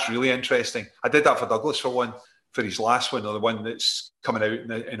 And that's really interesting. I did that for Douglas for his last one, or the one that's coming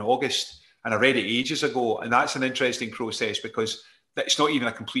out in August. And I read it ages ago. And that's an interesting process because it's not even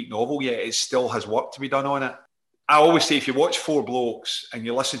a complete novel yet. It still has work to be done on it. I always say, if you watch Four Blokes and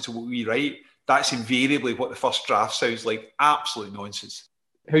you listen to what we write, that's invariably what the first draft sounds like. Absolute nonsense.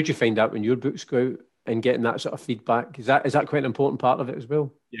 How do you find out when your books go out and getting that sort of feedback? Is that quite an important part of it as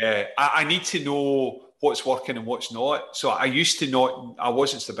well? Yeah, I need to know what's working and what's not. So I used to not, I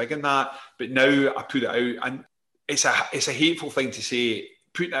wasn't so big in that, but now I put it out, and it's a hateful thing to say.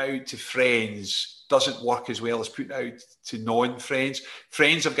 Putting it out to friends doesn't work as well as putting it out to non-friends.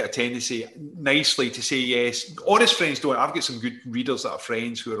 Friends have got a tendency nicely to say yes. Honest friends don't. I've got some good readers that are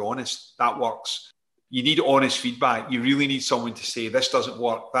friends who are honest. That works. You need honest feedback. You really need someone to say, this doesn't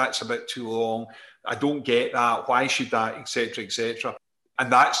work, that's a bit too long, I don't get that, why should that, etc., etc.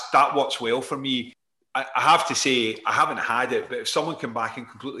 And that works well for me. I have to say, I haven't had it, but if someone came back and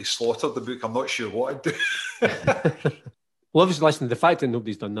completely slaughtered the book, I'm not sure what I'd do. Well, obviously, listen, the fact that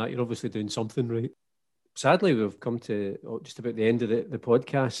nobody's done that, you're obviously doing something right. Sadly, we've come to just about the end of the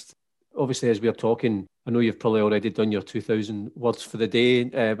podcast. Obviously, as we're talking, I know you've probably already done your 2,000 words for the day,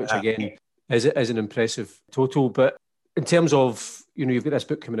 which again is an impressive total. But in terms of, you've got this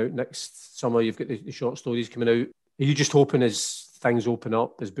book coming out next summer, you've got the short stories coming out. Are you just hoping as things open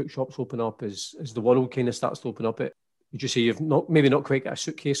up, as bookshops open up, as the world kind of starts to open up, would you say you've maybe not quite got a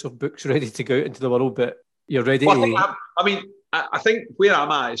suitcase of books ready to go out into the world, but you're ready? I think where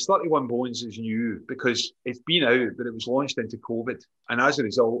I'm at is 31 Bones is new because it's been out, but it was launched into COVID. And as a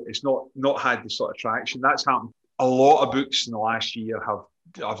result, it's not had the sort of traction. That's happened. A lot of books in the last year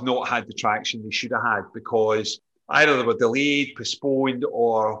have not had the traction they should have had because either they were delayed, postponed,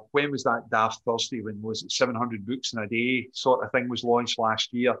 or when was that Daft Thursday when was it 700 books in a day sort of thing was launched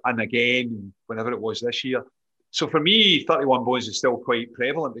last year, and again, whenever it was this year. So for me, 31 Bones is still quite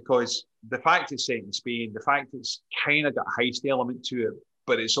prevalent because the fact it's set in Spain, the fact it's kind of got a heist element to it,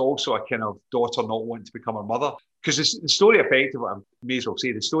 but it's also a kind of daughter not wanting to become a mother. Because the story effectively, I may as well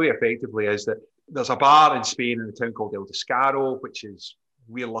say, the story effectively is that there's a bar in Spain in a town called El Descaro, which is,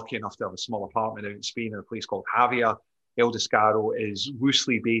 we're lucky enough to have a small apartment out in Spain in a place called Javia. El Descaro is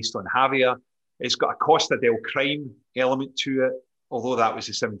loosely based on Javia. It's got a Costa del Crime element to it, although that was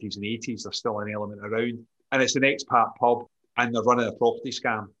the 70s and 80s, there's still an element around. And it's an expat pub, and they're running a property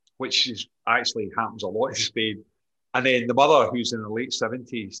scam, which is actually happens a lot in Spain. And then the mother, who's in her late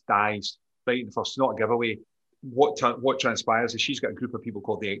 70s, dies right in the first, not a giveaway. What transpires is she's got a group of people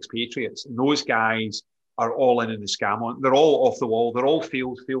called the expatriates, and those guys are all in the scam. They're all off the wall. They're all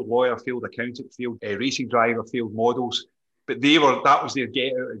failed lawyer, failed accountant, failed racing driver, failed models. But that was their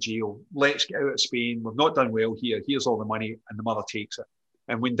get out of jail. Let's get out of Spain. We've not done well here. Here's all the money, and the mother takes it.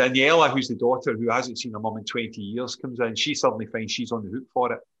 And when Daniela, who's the daughter, who hasn't seen her mum in 20 years, comes in, she suddenly finds she's on the hook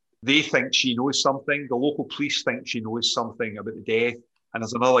for it. They think she knows something. The local police think she knows something about the death. And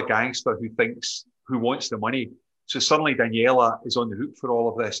there's another gangster who wants the money. So suddenly Daniela is on the hook for all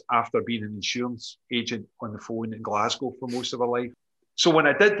of this after being an insurance agent on the phone in Glasgow for most of her life. So when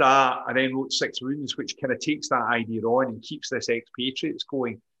I did that, I then wrote Six Wounds, which kind of takes that idea on and keeps this expatriates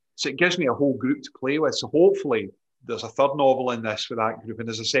going. So it gives me a whole group to play with. So hopefully there's a third novel in this for that group. And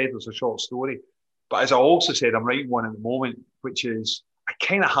as I said, there's a short story. But as I also said, I'm writing one at the moment, which is a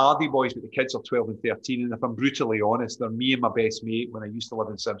kind of Hardy Boys, but the kids are 12 and 13. And if I'm brutally honest, they're me and my best mate when I used to live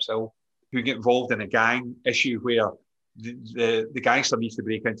in Sims Hill, who get involved in a gang issue where the gangster needs to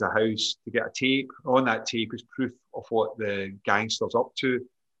break into a house to get a tape. On that tape is proof of what the gangster's up to,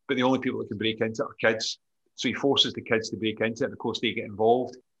 but the only people that can break into it are kids. So he forces the kids to break into it, and of course they get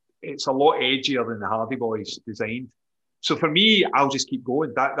involved. It's a lot edgier than the Hardy Boys designed. So for me, I'll just keep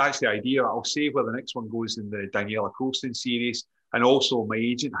going. That's the idea. I'll say where the next one goes in the Daniela Colston series. And also my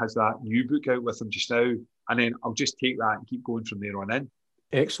agent has that new book out with him just now. And then I'll just take that and keep going from there on in.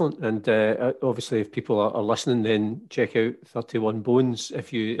 Excellent. And obviously, if people are listening, then check out 31 Bones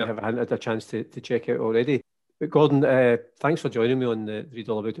if you haven't had a chance to check out already. But Gordon, thanks for joining me on the Read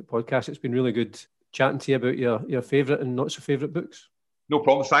All About It podcast. It's been really good chatting to you about your favourite and not so favourite books. No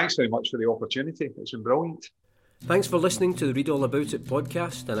problem. Thanks very much for the opportunity. It's been brilliant. Thanks for listening to the Read All About It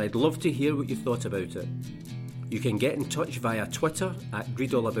podcast, and I'd love to hear what you thought about it. You can get in touch via Twitter at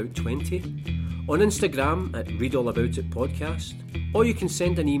ReadAllAbout20, on Instagram at ReadAllAboutItPodcast, or you can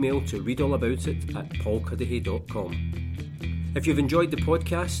send an email to readallaboutit@paulcuddihy.com. If you've enjoyed the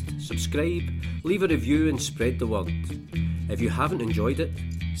podcast, subscribe, leave a review and spread the word. If you haven't enjoyed it,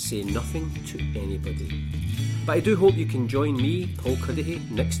 say nothing to anybody. But I do hope you can join me, Paul Cuddihy,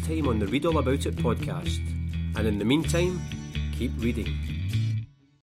 next time on the Read All About It podcast. And in the meantime, keep reading.